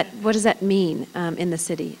 what does that mean in the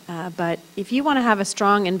city? But if you want to have a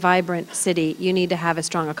strong and vibrant city, you need to have a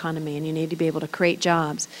strong economy, and you need to be able to create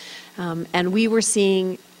jobs. And we were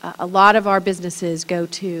seeing a lot of our businesses go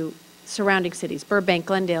to surrounding cities, Burbank,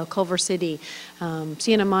 Glendale, Culver City,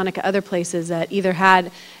 Santa Monica, other places that either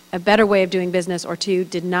had a better way of doing business or 2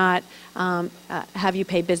 did not have you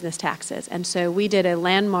pay business taxes. And so we did a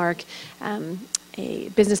landmark a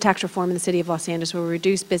business tax reform in the city of Los Angeles where we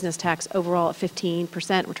reduced business tax overall at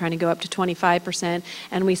 15%. We're trying to go up to 25%,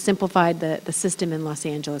 and we simplified the system in Los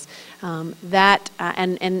Angeles. And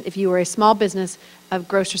if you were a small business of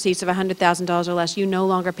gross receipts of $100,000 or less, you no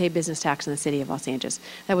longer pay business tax in the city of Los Angeles.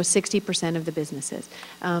 That was 60% of the businesses.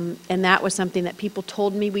 And that was something that people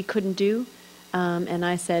told me we couldn't do. And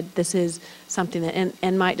I said, this is something that,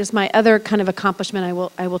 and my other kind of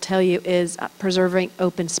accomplishment I will tell you is preserving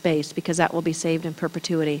open space, because that will be saved in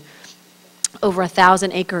perpetuity. Over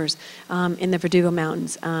 1,000 acres in the Verdugo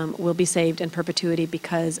Mountains will be saved in perpetuity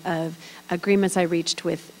because of agreements I reached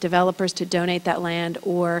with developers to donate that land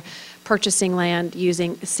or purchasing land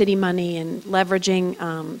using city money and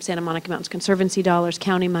leveraging Santa Monica Mountains Conservancy dollars,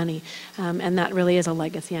 county money, and that really is a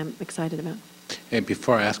legacy I'm excited about. And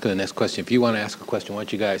before I ask the next question, if you want to ask a question, why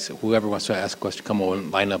don't you guys, whoever wants to ask a question, come over and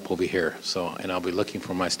line up over here. So, and I'll be looking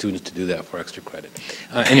for my students to do that for extra credit.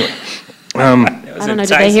 Anyway. I don't know,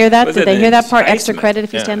 did they hear that? Did they hear that part, extra credit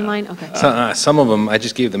if you stand in line? Okay. So, some of them, I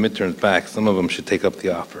just gave the midterms back. Some of them should take up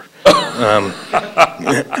the offer.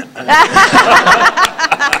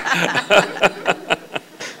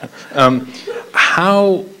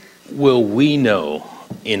 How will we know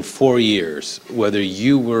in 4 years whether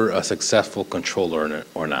you were a successful controller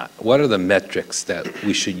or not? What are the metrics that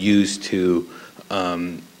we should use to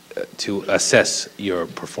assess your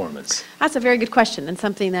performance? That's a very good question, and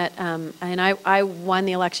something that, and I won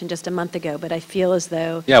the election just a month ago, but I feel as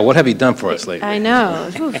though... Yeah, what have you done for us lately? I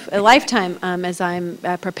know, a lifetime as I'm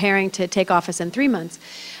preparing to take office in 3 months.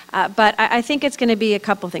 But I think it's going to be a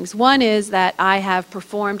couple things. One is that I have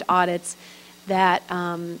performed audits that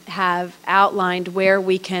have outlined where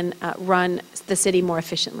we can run the city more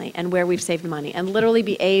efficiently and where we've saved money, and literally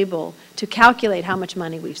be able to calculate how much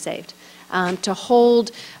money we've saved, to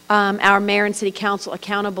hold our mayor and city council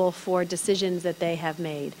accountable for decisions that they have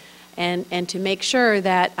made, and to make sure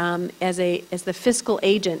that as the fiscal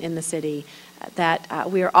agent in the city, that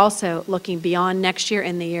we are also looking beyond next year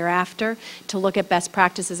and the year after to look at best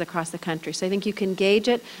practices across the country. So I think you can gauge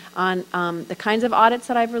it on the kinds of audits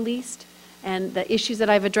that I've released and the issues that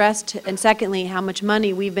I've addressed, and secondly, how much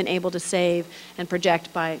money we've been able to save and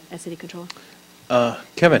project by a city controller.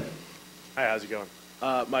 Kevin. Hi, how's it going?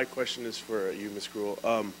 My question is for you, Ms. Greuel.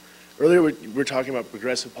 Earlier we were talking about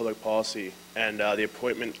progressive public policy and the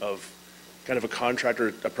appointment of kind of a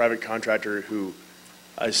contractor, a private contractor who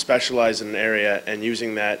is specialized in an area and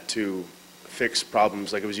using that to fix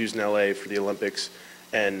problems, like it was used in LA for the Olympics.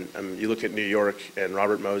 And you look at New York and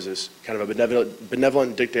Robert Moses, kind of a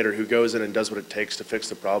benevolent dictator who goes in and does what it takes to fix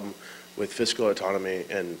the problem with fiscal autonomy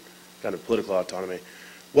and kind of political autonomy.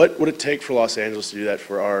 What would it take for Los Angeles to do that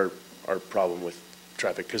for our problem with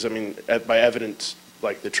traffic? Because, I mean, by evidence,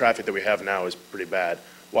 like the traffic that we have now is pretty bad.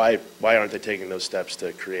 Why aren't they taking those steps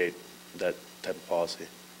to create that type of policy?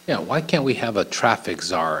 Yeah, why can't we have a traffic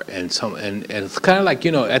czar? And it's kind of like,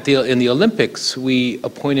 you know, in the Olympics, we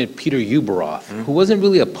appointed Peter Uberoth, who wasn't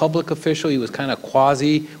really a public official. He was kind of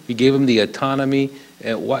quasi. We gave him the autonomy.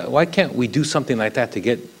 Why can't we do something like that to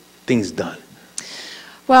get things done?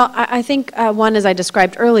 Well, I think one, as I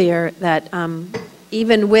described earlier, that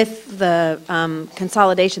even with the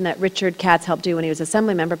consolidation that Richard Katz helped do when he was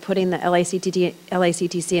assembly member, putting the LACTC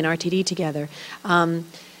and RTD together,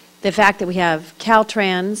 the fact that we have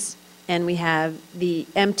Caltrans and we have the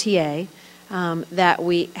MTA, that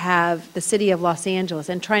we have the city of Los Angeles,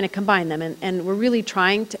 and trying to combine them. And we're really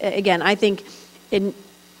trying to, again, I think in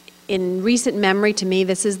recent memory, to me,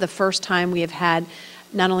 this is the first time we have had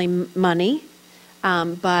not only money,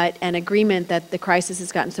 but an agreement that the crisis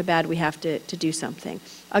has gotten so bad we have to do something.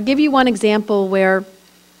 I'll give you one example where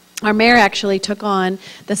our mayor actually took on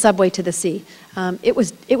the subway to the sea. It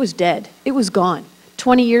was dead. It was gone.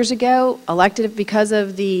 20 years ago, elected because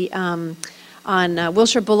of the, on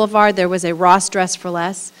Wilshire Boulevard, there was a Ross Dress for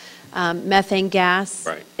Less. Methane gas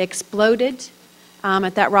exploded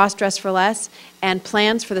at that Ross Dress for Less, and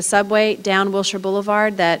plans for the subway down Wilshire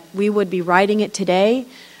Boulevard that we would be riding it today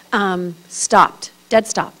stopped, dead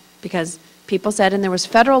stop, because people said, and there was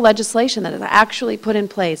federal legislation that is actually put in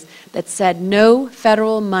place that said no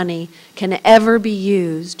federal money can ever be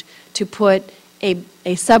used to put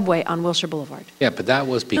a subway on Wilshire Boulevard. Yeah, but that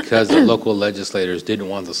was because the local legislators didn't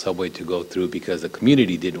want the subway to go through because the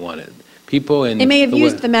community didn't want it. People in... They may have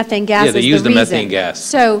used the methane gas as the reason. Yeah, they used the methane gas.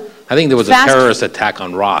 So I think there was a terrorist attack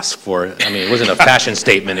on Ross for, I mean, it wasn't a fashion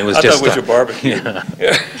statement, it was I just... thought it was your barbecue.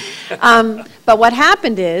 Yeah. But what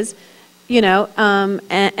happened is, you know,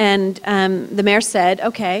 the mayor said,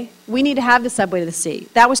 okay, we need to have the subway to the sea.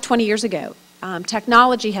 That was 20 years ago.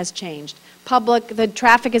 Technology has changed. The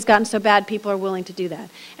traffic has gotten so bad, people are willing to do that.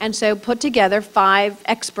 And so put together 5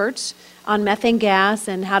 experts on methane gas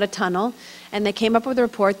and how to tunnel, and they came up with a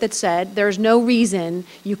report that said there's no reason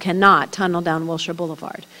you cannot tunnel down Wilshire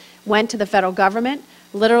Boulevard. Went to the federal government.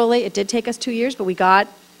 Literally, it did take us 2 years, but we got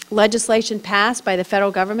legislation passed by the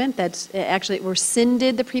federal government that's actually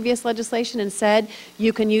rescinded the previous legislation and said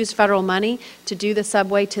you can use federal money to do the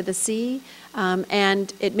subway to the sea.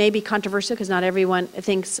 And it may be controversial because not everyone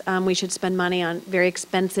thinks we should spend money on very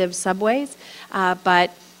expensive subways,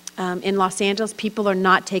 but in Los Angeles, people are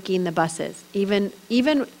not taking the buses. Even,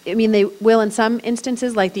 I mean, they will in some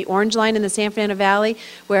instances, like the Orange Line in the San Fernando Valley,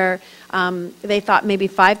 where they thought maybe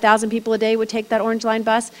 5,000 people a day would take that Orange Line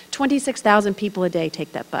bus. 26,000 people a day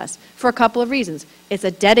take that bus for a couple of reasons. It's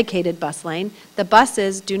a dedicated bus lane. The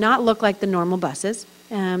buses do not look like the normal buses.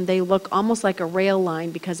 They look almost like a rail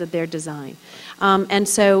line because of their design. And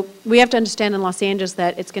so we have to understand in Los Angeles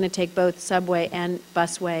that it's going to take both subway and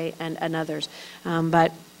busway and others.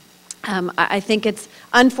 But I think it's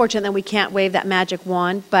unfortunate that we can't wave that magic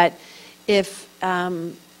wand, but if,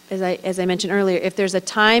 as I mentioned earlier, if there's a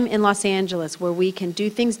time in Los Angeles where we can do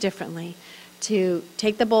things differently to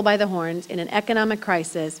take the bull by the horns in an economic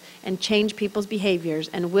crisis and change people's behaviors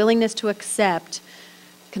and willingness to accept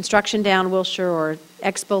construction down Wilshire or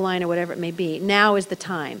Expo Line or whatever it may be, now is the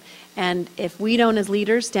time. And if we don't as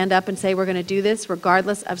leaders stand up and say we're going to do this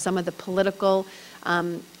regardless of some of the political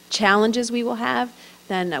challenges we will have,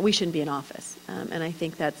 then we shouldn't be in office. And I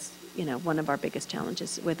think that's, you know, one of our biggest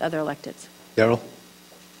challenges with other electeds. Daryl?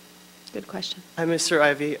 Good question. Hi, Mr.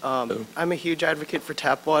 Ivey. I'm a huge advocate for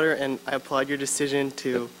tap water, and I applaud your decision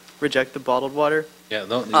to reject the bottled water. Yeah,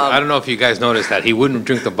 I don't know if you guys noticed that. He wouldn't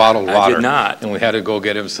drink the bottled water. I did not. And we had to go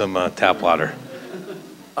get him some tap water.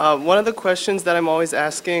 One of the questions that I'm always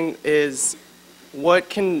asking is, what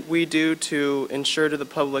can we do to ensure to the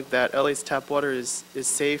public that LA's tap water is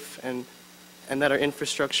safe and that our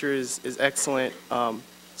infrastructure is excellent,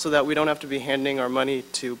 so that we don't have to be handing our money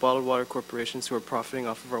to bottled water corporations who are profiting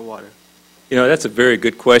off of our water? You know, that's a very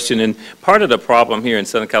good question. And part of the problem here in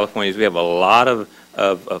Southern California is we have a lot of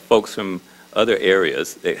folks from other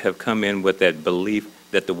areas that have come in with that belief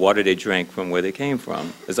that the water they drank from where they came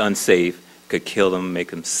from is unsafe, could kill them,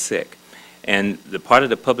 make them sick. And the part of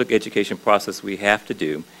the public education process we have to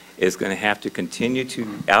do is going to have to continue to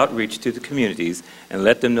outreach to the communities and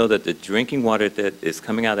let them know that the drinking water that is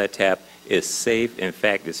coming out of that tap is safe, in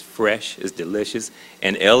fact, is fresh, is delicious.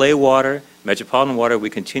 And LA water, Metropolitan water, we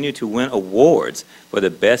continue to win awards for the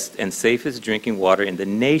best and safest drinking water in the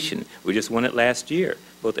nation. We just won it last year,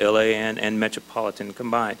 both LA and Metropolitan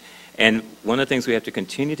combined. And one of the things we have to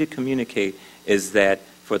continue to communicate is that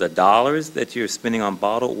for the dollars that you're spending on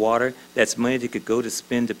bottled water, that's money that could go to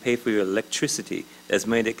spend to pay for your electricity. That's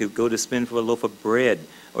money that could go to spend for a loaf of bread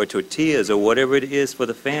or tortillas or whatever it is for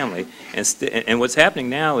the family. And what's happening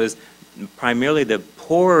now is primarily the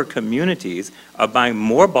poorer communities are buying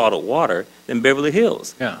more bottled water than Beverly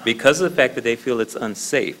Hills because of the fact that they feel it's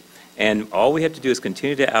unsafe. And all we have to do is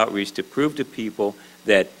continue to outreach to prove to people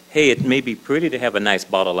that, hey, it may be pretty to have a nice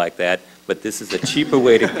bottle like that, but this is a cheaper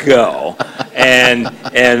way to go.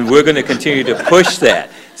 And we're going to continue to push that.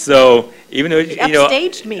 So even though, you know,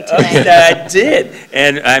 upstaged me today. I did.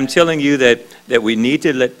 And I'm telling you that we need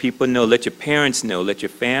to let people know, let your parents know, let your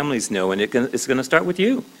families know, and it's going to start with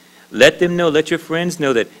you. Let them know, let your friends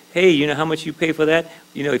know that, hey, you know how much you pay for that?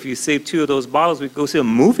 You know, if you save 2 of those bottles, we go see a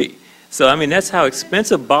movie. So, I mean, that's how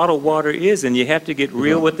expensive bottled water is, and you have to get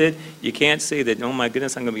real with it. You can't say that, oh, my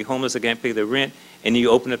goodness, I'm going to be homeless, I can't pay the rent, and you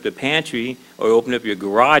open up the pantry or open up your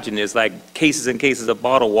garage, and there's like cases and cases of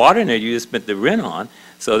bottled water in there you just spent the rent on.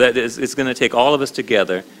 So that is, it's going to take all of us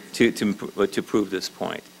together to prove this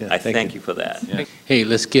point. I thank you for that. Yeah. Hey,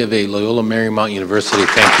 let's give a Loyola Marymount University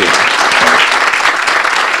thank you.